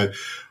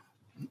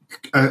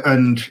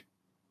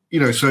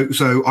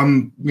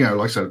I'm like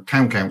I said,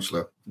 town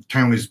councillor.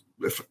 Town is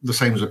the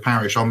same as a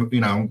parish. I'm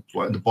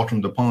like at the bottom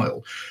of the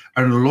pile,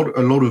 and a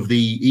lot of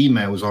the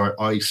emails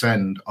I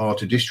send are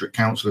to district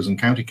councillors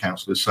and county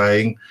councillors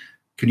saying,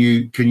 can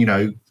you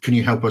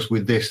help us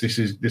with this?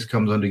 This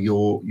comes under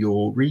your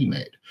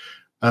remit.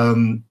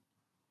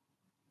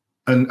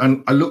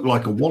 and I look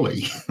like a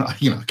Wally.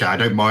 Okay, I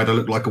don't mind. I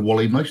look like a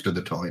Wally most of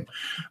the time.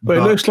 But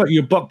it looks like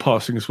you're buck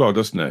passing as well,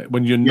 doesn't it?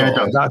 When you're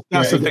not.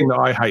 That's the thing that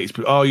I hate.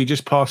 You're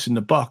just passing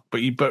the buck.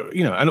 But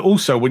and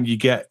also when you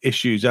get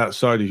issues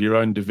outside of your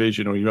own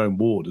division or your own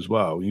ward as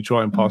well, you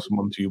try and pass them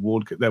on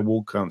to their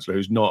ward councillor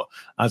who's not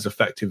as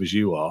effective as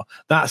you are.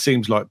 That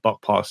seems like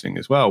buck passing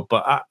as well.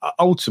 But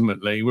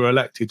ultimately, we're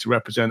elected to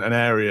represent an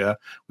area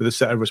with a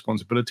set of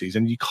responsibilities,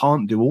 and you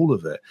can't do all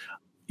of it.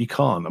 You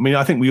can't. I mean,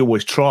 I think we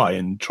always try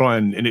and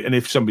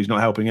if somebody's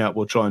not helping out,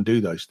 we'll try and do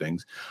those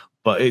things.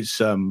 But it's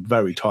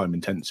very time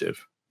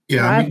intensive.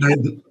 Yeah,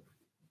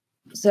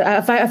 So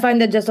I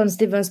find that, just on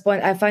Stephen's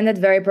point, I find that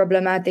very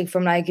problematic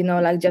from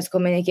just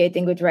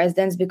communicating with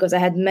residents, because I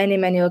had many,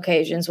 many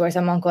occasions where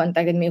someone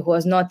contacted me who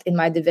was not in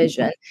my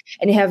division,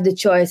 and you have the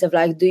choice of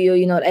do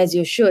you, as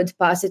you should,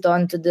 pass it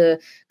on to the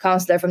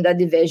councillor from that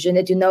division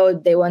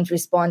that they won't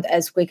respond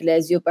as quickly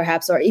as you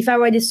perhaps, or if I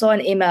already saw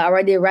an email, I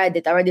already read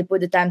it, I already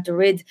put the time to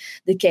read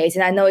the case,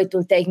 and I know it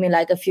will take me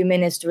a few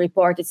minutes to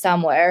report it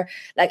somewhere.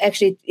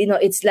 Actually,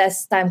 it's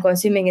less time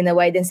consuming in a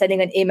way than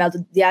sending an email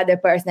to the other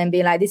person and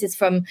being this is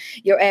from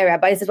your area,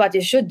 but this is what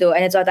you should do,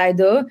 and it's what I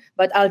do.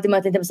 But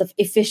ultimately, in terms of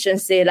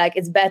efficiency,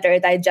 it's better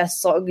that I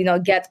just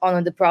get on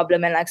with the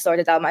problem and sort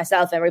it out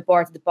myself and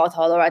report the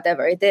pothole or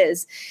whatever it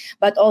is.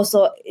 But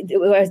also,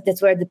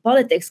 that's where the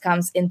politics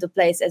comes into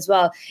place as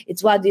well.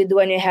 It's what do you do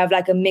when you have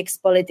a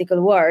mixed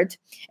political ward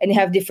and you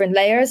have different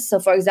layers. So,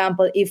 for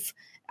example, if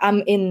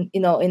I'm in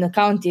a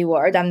county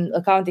ward, I'm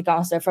a county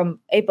councillor from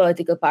a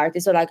political party.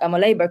 So I'm a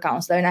Labour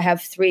councillor and I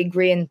have 3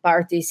 Green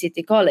Party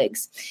city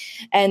colleagues.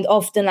 And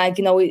often,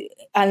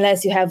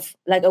 unless you have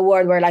a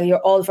ward where you're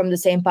all from the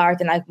same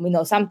party,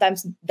 and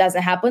sometimes it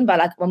doesn't happen,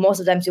 but most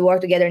of the times you work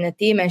together in a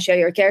team and share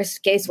your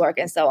casework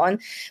and so on,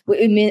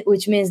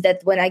 which means that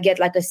when I get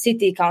a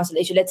city council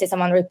issue, let's say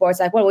someone reports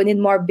we need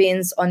more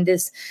bins on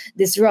this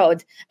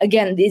road.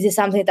 Again, this is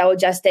something that I would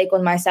just take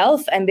on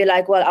myself and be I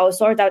will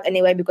sort out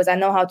anyway because I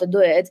know how to do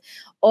it.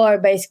 Or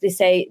basically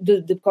say, do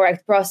the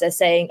correct process,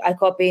 saying, I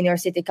copy in your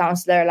city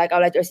councillor,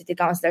 I'll let your city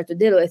councillor to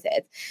deal with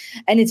it.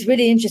 And it's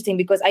really interesting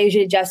because I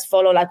usually just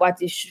follow what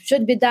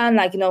should be done,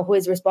 who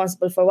is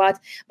responsible for what.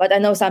 But I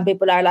know some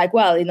people are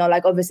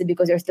obviously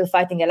because you're still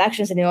fighting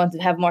elections and you want to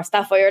have more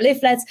stuff for your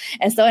leaflets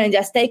and so on, and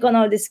just take on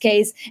all this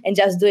case and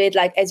just do it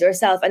as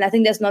yourself. And I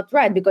think that's not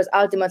right, because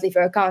ultimately if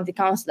you're a county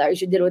councillor, you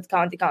should deal with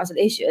county council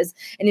issues,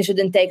 and you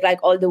shouldn't take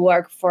all the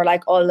work for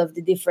all of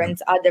the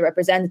different other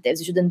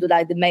representatives. You shouldn't do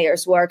the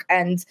mayor's work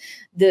and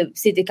the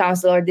city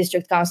council or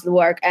district council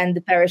work and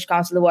the parish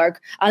council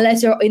work,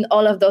 unless you're in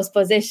all of those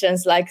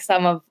positions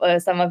some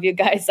of you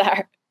guys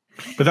are.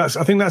 But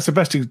I think that's the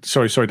best.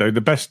 Sorry, Dave.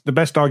 The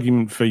best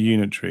argument for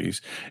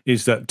unitaries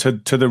is that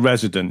to the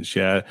residents,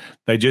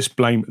 they just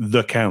blame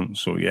the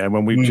council.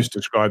 When we've just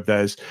described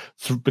there's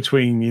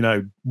between 2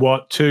 and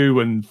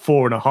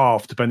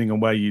 4.5, depending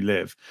on where you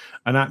live.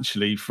 And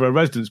actually, for a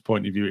resident's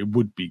point of view, it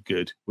would be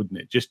good,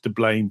 wouldn't it, just to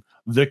blame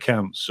the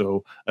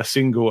council, a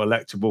single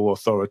electable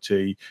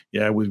authority,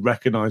 with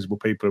recognisable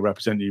people who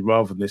represent you,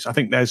 rather than this. I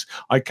think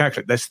I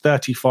calculate there's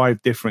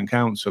 35 different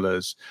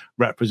councillors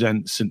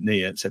represent St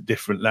Neots at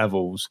different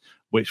levels,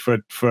 which for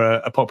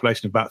a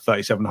population of about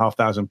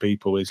 37,500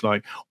 people is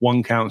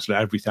one councillor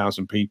every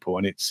 1,000 people,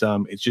 and it's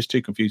just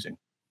too confusing.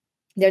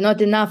 They're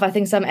not enough. I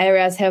think some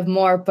areas have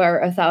more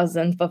per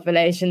 1,000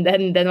 population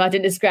than what you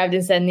described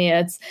in St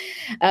Neots.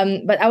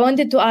 But I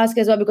wanted to ask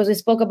as well, because we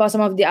spoke about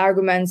some of the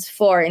arguments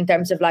for, in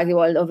terms of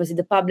obviously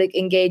the public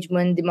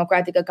engagement,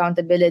 democratic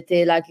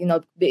accountability,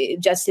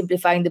 just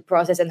simplifying the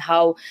process and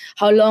how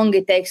long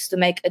it takes to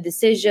make a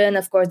decision.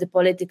 Of course, the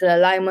political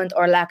alignment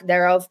or lack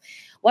thereof.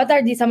 What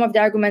are some of the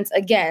arguments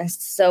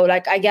against? So,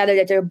 I gather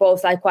that you're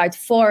both quite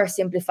for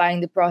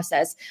simplifying the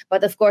process,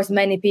 but of course,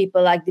 many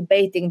people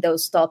debating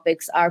those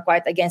topics are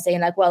quite against,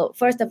 saying well,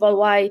 first of all,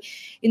 why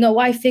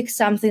fix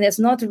something that's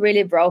not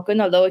really broken?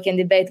 Although we can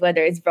debate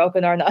whether it's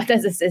broken or not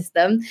as a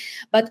system,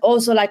 but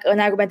also an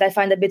argument I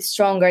find a bit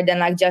stronger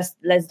than just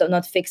let's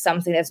not fix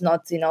something that's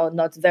not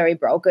not very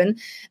broken.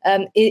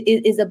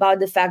 It is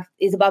about the fact,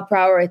 it's about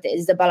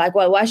priorities. It's about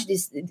why should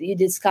you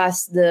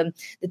discuss the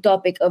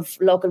topic of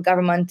local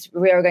government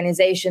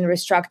reorganization,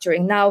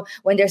 restructuring now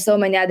when there's so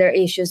many other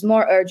issues,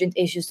 more urgent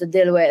issues to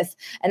deal with?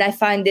 And I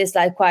find this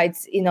quite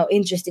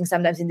interesting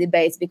sometimes in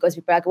debates, because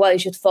people are you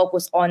should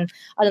focus on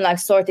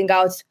sorting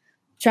out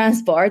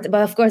transport,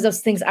 but of course those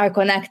things are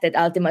connected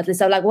ultimately.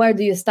 So where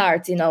do you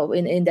start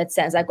in that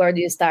sense? Where do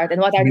you start, and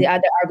what are the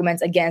other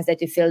arguments against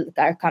that you feel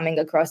are coming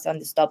across on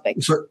this topic?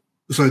 So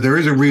there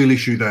is a real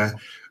issue there.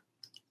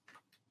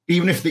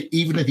 Even if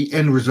the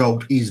end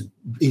result is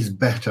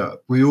better,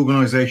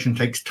 reorganisation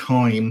takes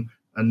time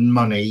and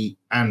money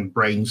and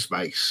brain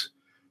space,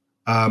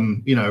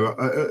 and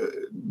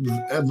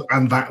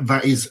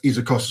that is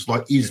a cost.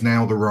 Is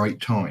now the right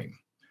time?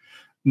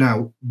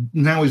 Now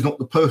is not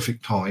the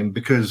perfect time,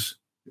 because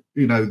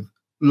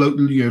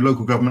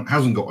local government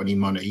hasn't got any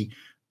money,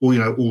 or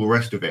all the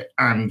rest of it.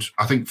 And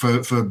I think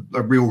for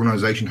a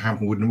reorganisation to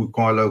happen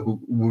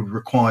would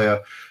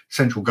require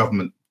central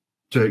government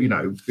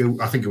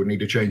I think it would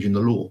need a change in the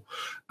law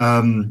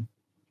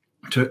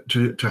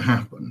to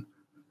happen.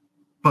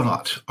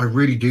 But I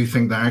really do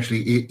think that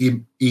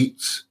actually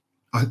it's.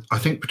 I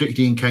think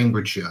particularly in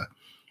Cambridgeshire,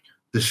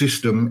 the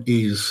system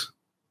is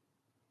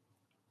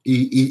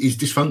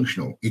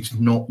dysfunctional. It's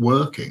not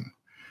working.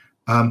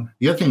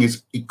 The other thing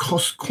is it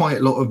costs quite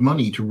a lot of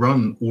money to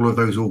run all of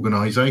those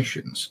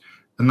organisations,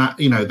 and that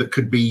that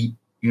could be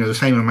the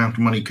same amount of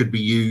money could be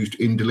used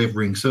in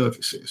delivering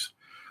services.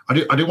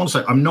 I do want to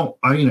say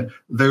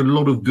there are a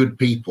lot of good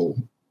people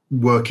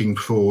working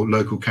for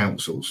local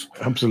councils.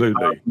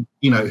 Absolutely.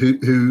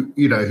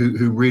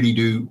 Who really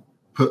do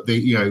put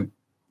the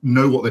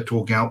know what they're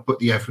talking about, put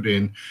the effort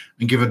in,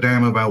 and give a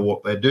damn about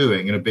what they're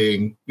doing and are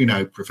being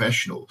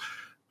professional.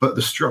 But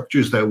the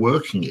structures they're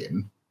working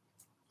in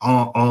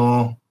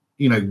are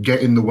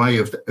get in the way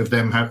of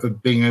them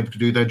of being able to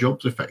do their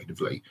jobs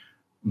effectively.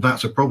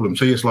 That's a problem.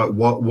 So it's like,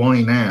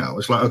 why now?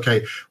 It's like,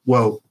 okay,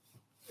 well,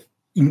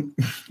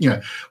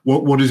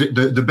 what is it?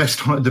 The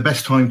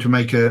best time to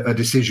make a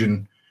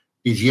decision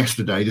is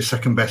yesterday. The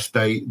second best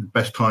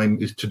time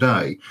is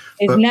today.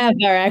 It's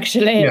never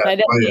actually, but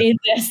it's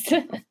easiest.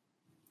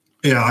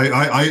 Yeah,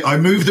 I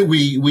move that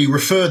we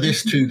refer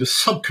this to the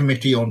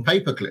subcommittee on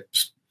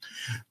paperclips.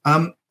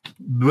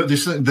 But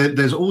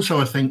there's also,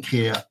 I think,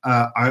 here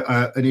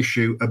an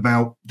issue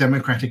about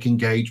democratic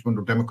engagement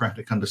or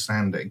democratic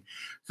understanding.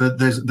 So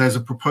there's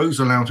a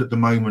proposal out at the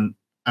moment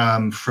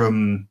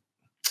from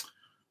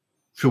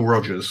Phil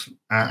Rogers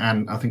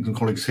and I think some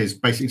colleagues of his,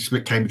 basically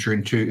split Cambridgeshire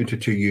into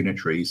two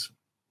unitaries,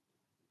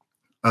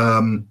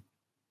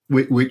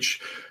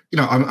 which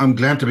I'm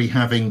glad to be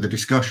having the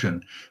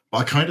discussion, but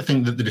I kind of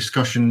think that the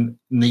discussion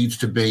needs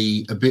to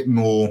be a bit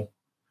more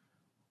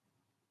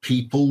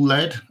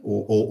people-led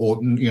or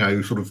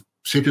sort of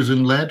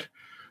citizen-led.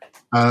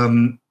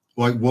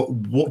 Like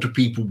what do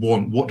people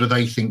want? What do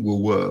they think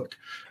will work?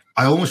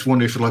 I almost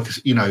wonder if,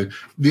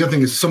 the other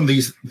thing is some of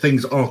these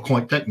things are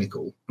quite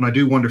technical, and I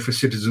do wonder if a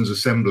citizens'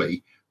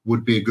 assembly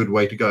would be a good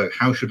way to go.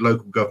 How should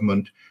local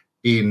government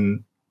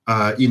in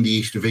the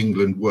east of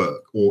England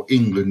work, or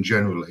England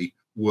generally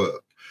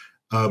work?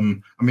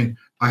 I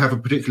have a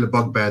particular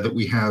bugbear that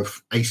we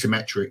have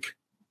asymmetric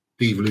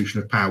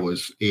devolution of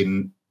powers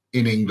in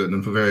England,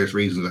 and for various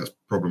reasons that's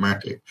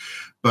problematic.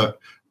 But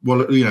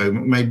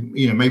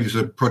maybe it's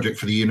a project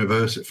for the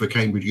university, for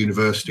Cambridge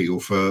University, or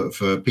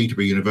for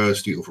Peterborough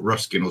University, or for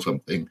Ruskin or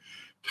something.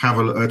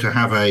 To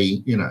have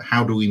a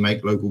how do we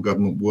make local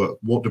government work?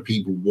 What do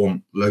people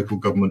want local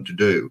government to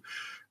do?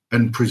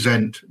 And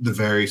present the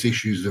various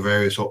issues, the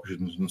various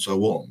options, and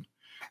so on.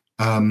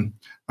 So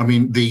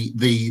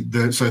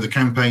the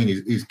campaign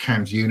is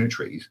CAM's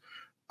unitaries.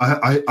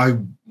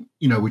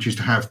 Which is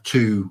to have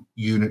two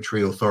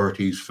unitary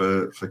authorities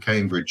for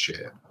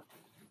Cambridgeshire.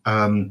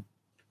 I'm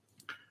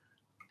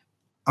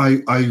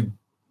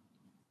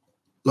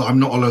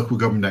not a local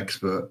government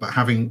expert, but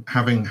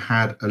having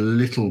had a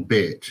little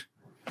bit,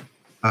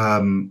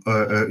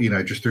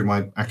 just through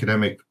my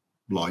academic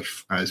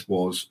life,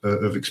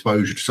 of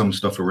exposure to some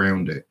stuff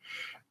around it,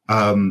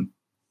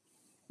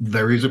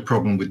 there is a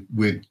problem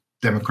with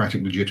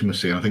democratic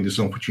legitimacy, and I think there's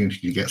an opportunity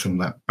to get some of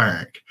that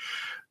back.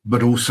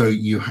 But also,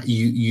 I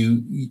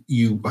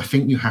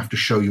think you have to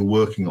show you're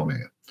working on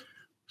it.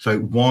 So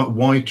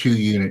why two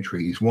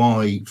unitaries?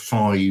 Why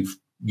 5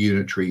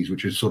 unitaries?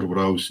 Which is sort of what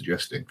I was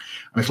suggesting.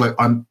 And it's like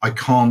I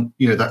can't.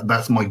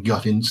 That's my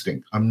gut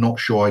instinct. I'm not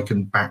sure I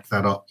can back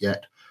that up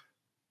yet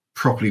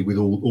properly with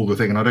all the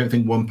thing. And I don't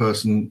think one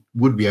person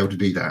would be able to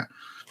do that.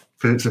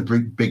 But it's a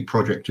big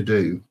project to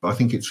do. But I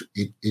think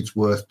it's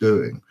worth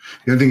doing.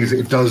 The other thing is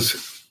it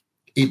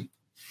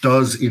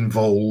does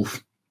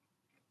involve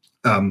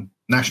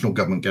national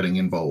government getting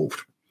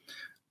involved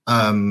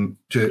to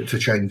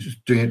change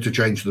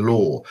the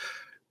law.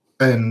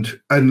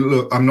 And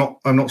look, I'm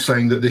not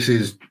saying that this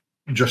is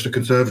just a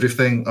conservative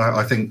thing.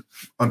 I think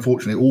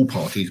unfortunately all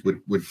parties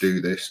would do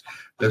this.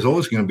 There's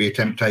always going to be a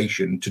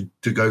temptation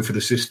to go for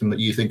the system that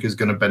you think is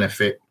going to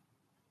benefit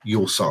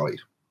your side.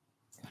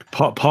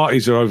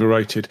 Parties are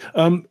overrated.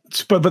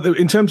 But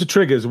in terms of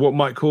triggers, what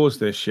might cause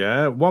this,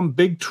 one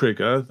big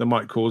trigger that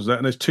might cause that,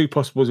 and there's two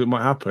possibles it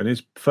might happen,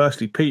 is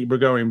firstly Peterborough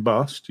going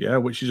bust,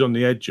 which is on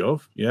the edge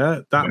of,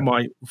 that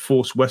might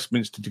force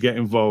Westminster to get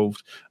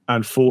involved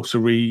and force a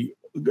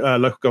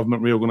local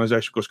government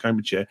reorganisation across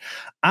Cambridgeshire.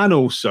 And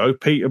also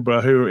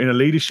Peterborough, who are in a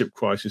leadership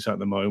crisis at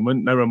the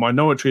moment. They're a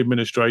minority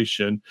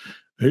administration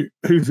who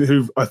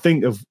I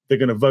think they're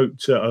going to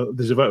vote.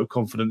 There's a vote of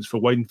confidence for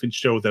Wayne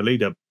Fitzgerald, their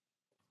leader.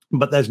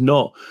 But there's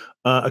not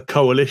a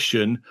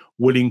coalition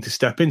willing to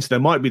step in. So there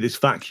might be this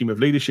vacuum of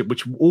leadership,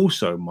 which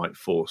also might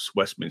force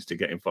Westminster to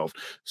get involved.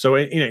 So,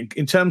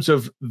 in terms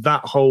of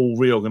that whole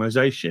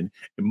reorganisation,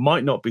 it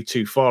might not be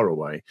too far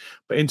away.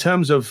 But in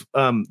terms of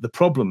the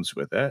problems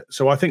with it,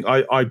 so I think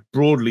I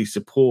broadly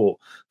support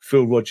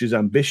Phil Rogers'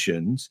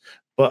 ambitions,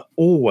 But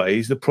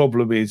always the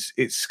problem is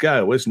its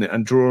scale, isn't it?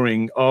 And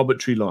drawing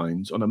arbitrary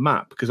lines on a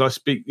map. Because I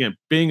speak,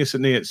 being a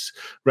St Neots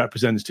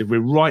representative,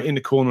 we're right in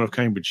the corner of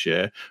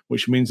Cambridgeshire,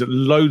 which means that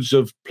loads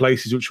of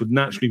places which would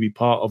naturally be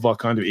part of our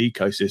kind of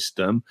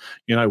ecosystem,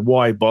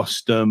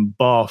 Boston,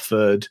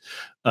 Barford,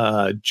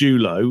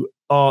 Julo,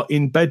 are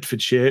in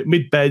Bedfordshire,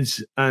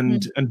 Mid-Beds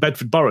and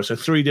Bedford Borough. So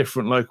 3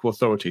 different local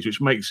authorities, which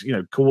makes,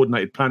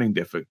 coordinated planning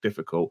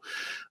difficult.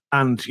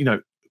 And,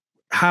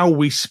 how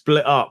we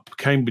split up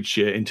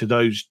Cambridgeshire into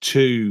those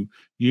 2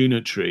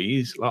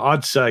 unitaries,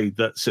 I'd say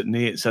that St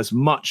Neots has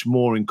much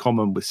more in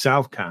common with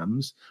South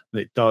Cambs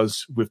than it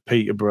does with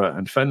Peterborough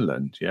and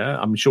Fenland. Yeah,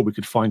 I'm sure we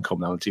could find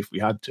commonality if we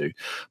had to,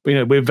 but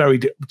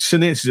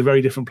St Neots is a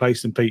very different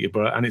place than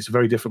Peterborough, and it's a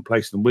very different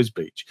place than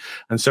Wisbech.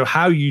 And so,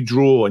 how you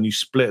draw and you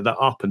split that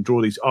up and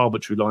draw these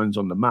arbitrary lines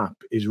on the map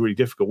is really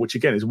difficult. Which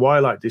again is why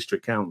I like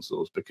district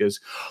councils, because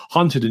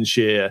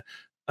Huntingdonshire.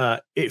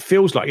 It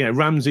feels like,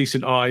 Ramsey,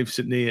 St Ives,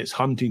 St Neots,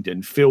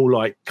 Huntingdon feel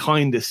like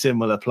kind of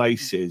similar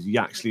places,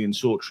 Yaxley and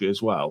Sawtry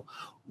as well,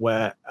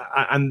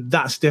 and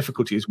that's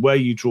difficulty is where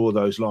you draw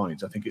those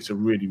lines. I think it's a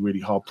really, really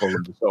hard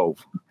problem to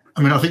solve.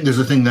 I mean, I think there's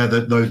a thing there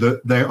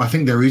I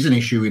think there is an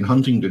issue in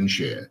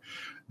Huntingdonshire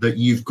that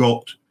you've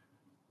got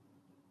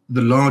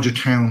the larger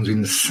towns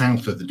in the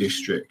south of the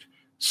district,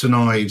 St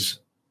Ives,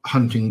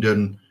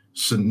 Huntingdon,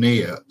 St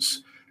Neots.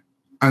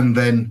 And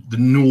then the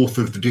north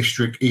of the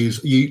district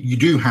is you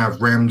do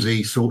have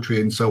Ramsey,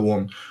 Sawtry, and so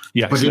on.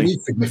 Yeah, but it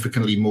is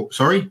significantly more.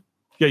 Sorry.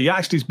 Yeah,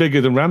 Yaxley's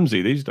bigger than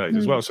Ramsey these days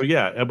as well. So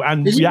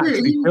and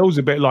Yaxley feels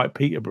a bit like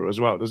Peterborough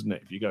as well, doesn't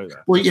it? If you go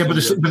there. Well, yeah, but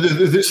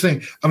this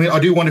thing. I mean, I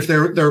do wonder if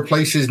there are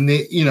places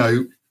near.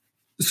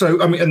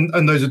 So I mean,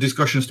 and those are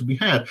discussions to be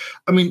had.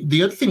 I mean,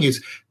 the other thing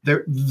is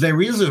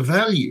there is a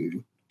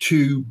value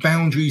to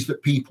boundaries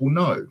that people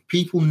know.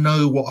 People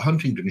know what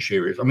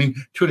Huntingdonshire is. I mean,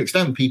 to an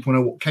extent, people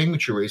know what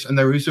Cambridgeshire is, and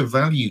there is a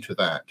value to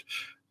that.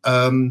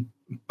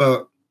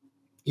 But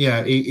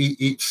yeah,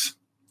 it's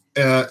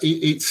a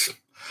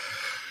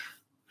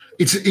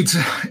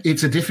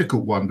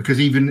difficult one because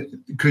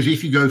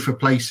if you go for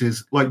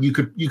places like you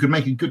could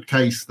make a good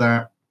case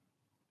that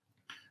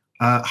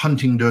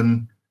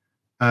Huntingdon,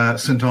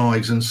 St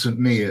Ives, and St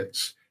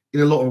Neots, in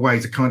a lot of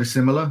ways, are kind of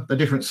similar. They're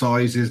different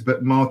sizes,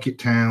 but market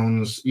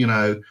towns.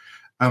 I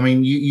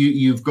mean,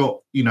 you've got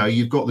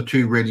the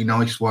 2 really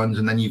nice ones,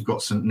 and then you've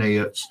got St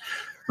Neots.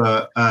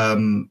 But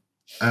no,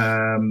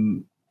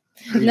 St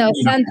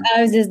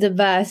Ives is the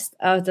best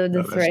out of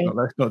the 3.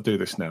 Let's not do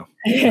this now.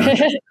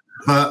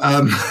 But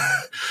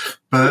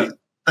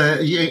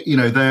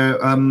they're.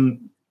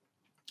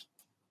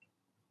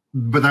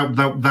 But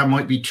that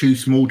might be too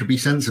small to be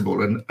sensible,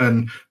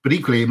 but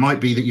equally it might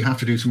be that you have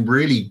to do some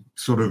really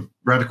sort of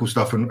radical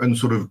stuff and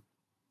sort of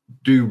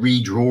do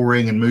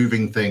redrawing and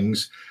moving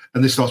things,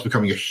 and this starts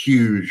becoming a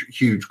huge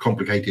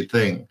complicated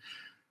thing.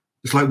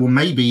 It's like, well,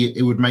 maybe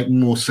it would make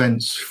more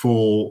sense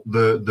for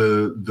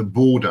the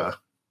border,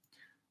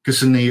 because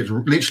St Neots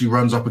literally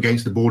runs up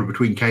against the border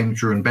between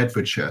Cambridgeshire and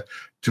Bedfordshire,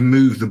 to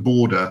move the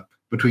border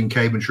between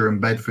Cambridgeshire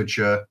and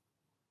Bedfordshire,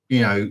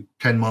 10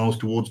 miles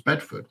towards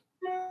Bedford.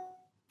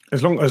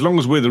 As long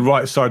as we're the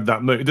right side of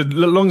that move, as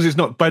long as it's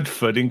not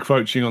Bedford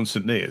encroaching on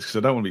St Neots, because I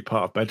don't want to be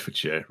part of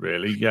Bedfordshire,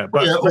 really. Yeah,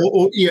 but but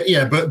you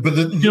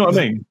know what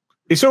I mean.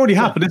 It's already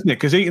happened, isn't it?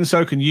 Because Eton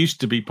Soken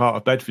used to be part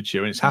of Bedfordshire,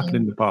 and it's happened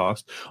in the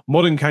past.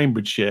 Modern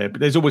Cambridgeshire, but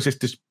there's always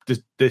this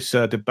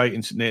debate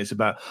in St Neots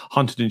about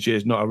Huntingdonshire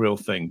is not a real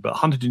thing, but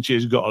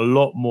Huntingdonshire's got a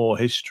lot more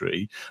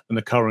history than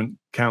the current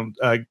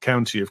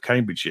county of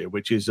Cambridgeshire,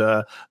 which is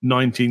a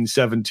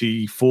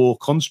 1974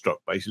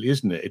 construct, basically,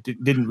 isn't it?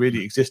 It didn't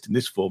really exist in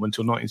this form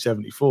until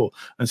 1974,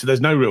 and so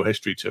there's no real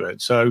history to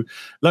it. So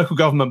local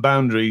government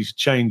boundaries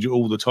change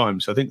all the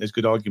time. So I think there's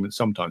good arguments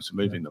sometimes for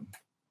moving them.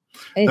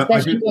 And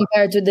especially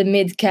compared to the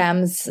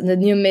the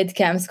new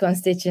Mid-Cambs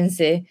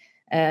constituency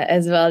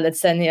as well that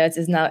St Neots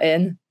is now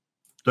in.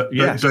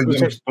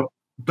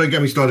 Don't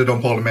get me started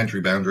on parliamentary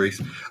boundaries.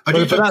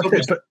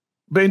 But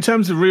in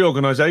terms of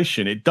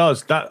reorganisation, it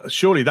does that.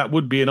 Surely that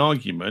would be an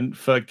argument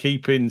for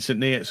keeping St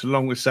Neots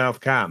along with South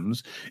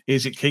Cambs.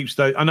 Is it keeps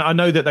those? And I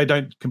know that they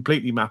don't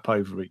completely map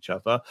over each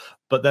other,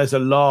 but there's a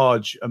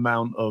large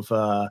amount of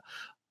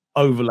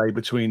overlay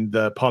between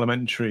the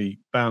parliamentary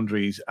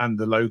boundaries and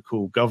the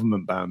local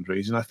government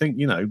boundaries, and I think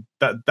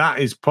that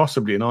is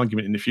possibly an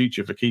argument in the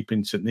future for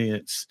keeping St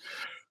Neots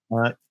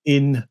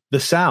in the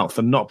south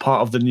and not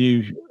part of the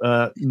new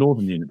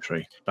northern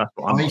unitary. That's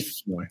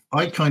what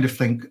I kind of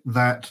think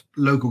that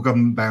local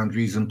government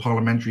boundaries and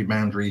parliamentary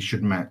boundaries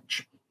should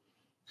match,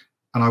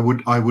 and I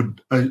would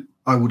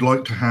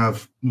like to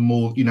have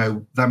more.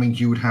 That means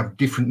you would have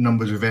different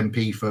numbers of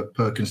MP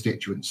per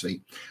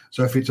constituency.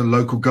 So if it's a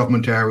local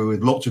government area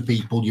with lots of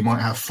people, you might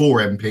have 4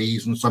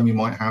 MPs, and some you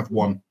might have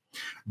 1.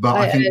 But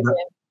I think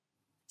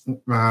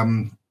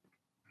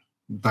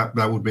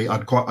that would be.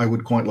 I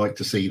would quite like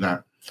to see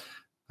that.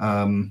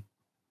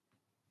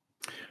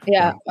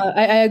 Yeah,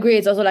 I agree.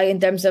 It's also like in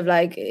terms of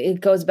like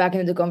it goes back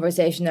into the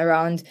conversation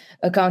around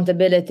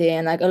accountability,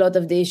 and like a lot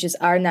of the issues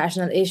are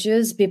national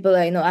issues. People,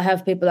 I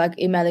have people like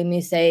emailing me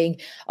saying,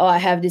 "Oh, I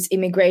have this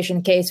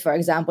immigration case, for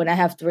example, and I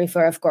have to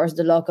refer, of course,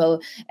 the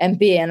local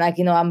MP." And like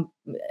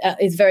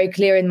it's very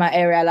clear in my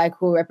area like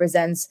who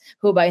represents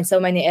who, but in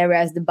so many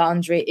areas the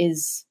boundary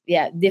is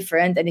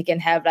different, and you can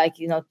have like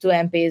 2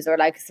 MPs or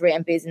like 3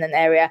 MPs in an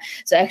area.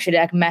 So actually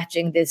like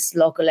matching this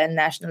local and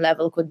national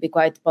level could be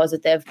quite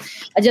positive.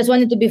 I just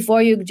wanted to,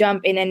 before you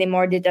jump in any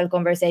more detailed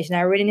conversation,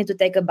 I really need to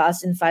take a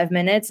bus in 5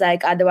 minutes,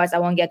 like otherwise I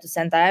won't get to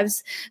St.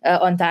 Ives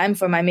on time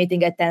for my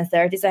meeting at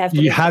 10:30. So I have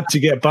to. You had to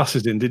get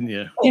buses in, didn't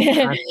you?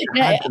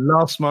 At the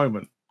last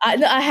moment.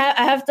 I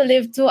have to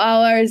leave 2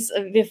 hours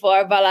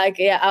before, but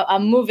like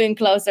I'm moving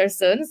closer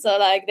soon, so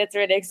like that's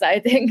really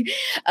exciting.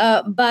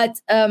 But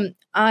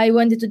I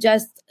wanted to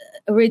just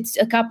read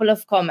a couple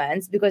of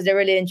comments because they're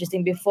really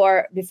interesting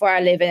before I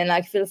leave, and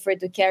like feel free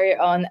to carry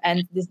on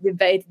and this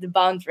debate the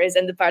boundaries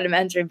and the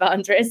parliamentary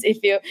boundaries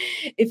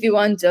if you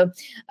want to.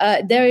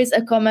 There is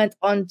a comment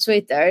on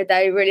Twitter that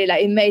I really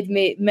like. It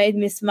made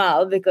me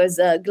smile because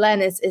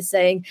Glenys is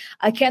saying,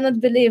 "I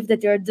cannot believe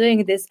that you're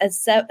doing this at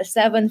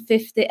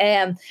 7:50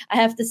 a.m. I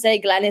have to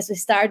say, Glenys, we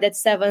start at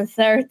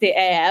 7:30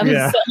 a.m.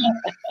 Yeah. So.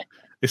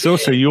 It's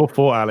also your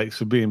fault, Alex,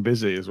 for being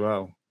busy as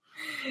well.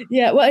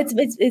 Yeah, well,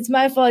 it's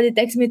my fault. It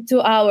takes me 2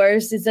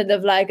 hours instead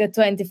of like a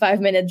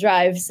 25-minute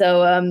drive.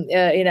 So,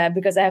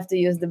 because I have to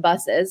use the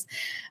buses.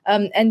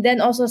 And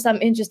then also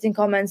some interesting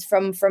comments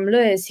from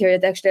Lewis here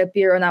that actually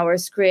appear on our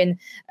screen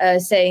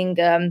saying,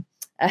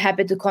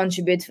 happy to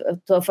contribute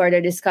to a further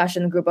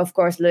discussion group. Of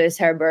course, Lewis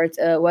Herbert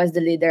was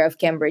the leader of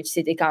Cambridge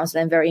City Council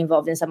and very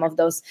involved in some of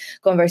those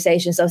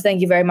conversations. So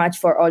thank you very much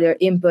for all your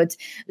input,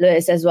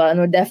 Lewis, as well. And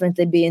we'll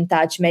definitely be in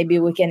touch. Maybe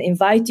we can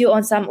invite you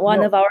on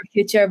one of our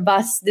future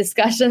bus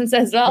discussions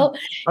as well.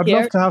 I'd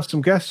love to have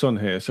some guests on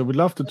here. So we'd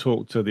love to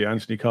talk to the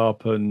Anthony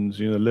Carpens,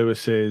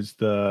 Lewis's,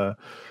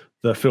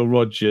 the Phil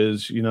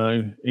Rogers,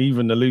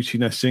 even the Lucy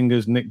Ness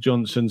Singers, Nick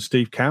Johnson,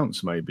 Steve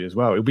Counts, maybe as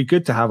well. It would be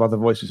good to have other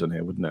voices on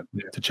here, wouldn't it?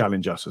 Yeah. To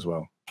challenge us as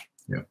well.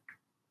 Yeah.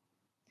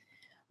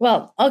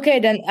 Well, okay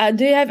then.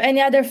 Do you have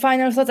any other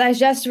final thoughts? I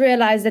just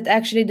realized that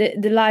actually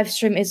the live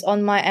stream is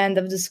on my end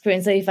of the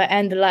screen. So if I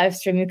end the live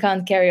stream, you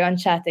can't carry on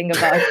chatting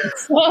about it.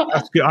 So.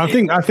 That's good.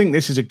 I think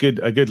this is a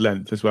good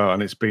length as well,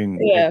 and it's been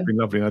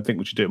lovely. And I think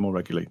we should do it more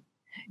regularly.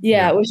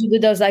 Yeah, we should do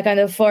those like kind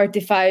of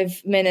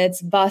 45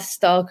 minutes bus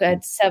talk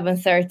at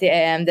 7:30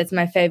 a.m. That's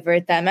my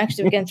favorite time.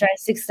 Actually, we can try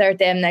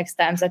 6:30 a.m. next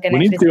time. So we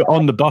need to do it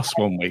on the bus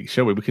one week,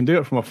 shall we? We can do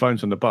it from our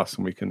phones on the bus,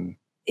 and we can.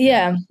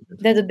 Yeah,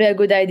 that would be a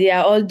good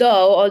idea.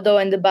 Although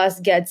when the bus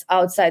gets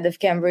outside of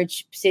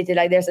Cambridge City,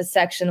 like there's a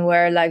section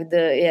where like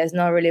it's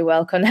not really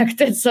well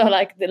connected, so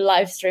like the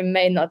live stream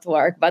may not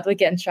work, but we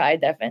can try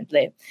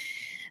definitely.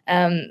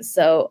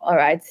 So, all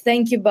right.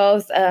 Thank you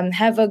both.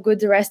 Have a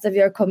good rest of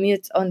your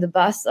commute on the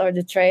bus or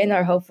the train,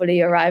 or hopefully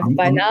you arrived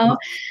by now.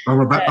 I'm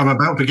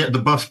about to get the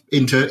bus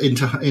into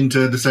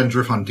the centre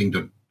of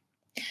Huntingdon.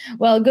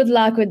 Well, good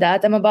luck with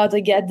that. I'm about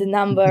to get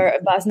the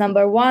bus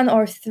number 1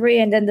 or 3,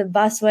 and then the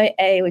busway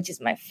A, which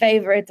is my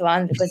favorite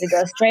one because it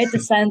goes straight to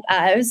St.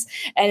 Ives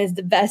and it's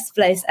the best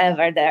place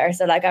ever there.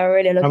 So like, I'm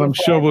really looking forward. And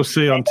I'm sure we'll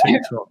see on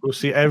TikTok. We'll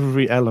see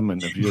every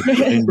element of your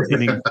in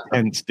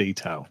intense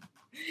detail.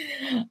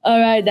 All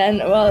right then.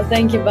 Well,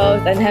 thank you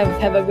both and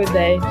have a good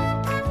day.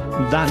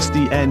 That's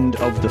the end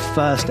of the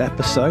first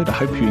episode. I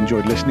hope you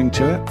enjoyed listening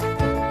to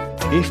it.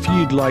 If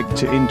you'd like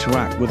to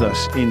interact with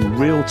us in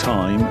real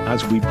time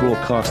as we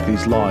broadcast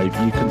these live,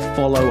 you can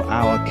follow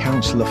our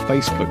councillor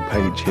Facebook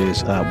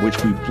pages,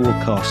 which we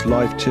broadcast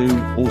live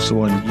to, also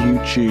on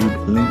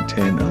YouTube,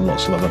 LinkedIn, and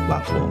lots of other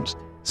platforms.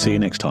 See you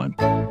next time.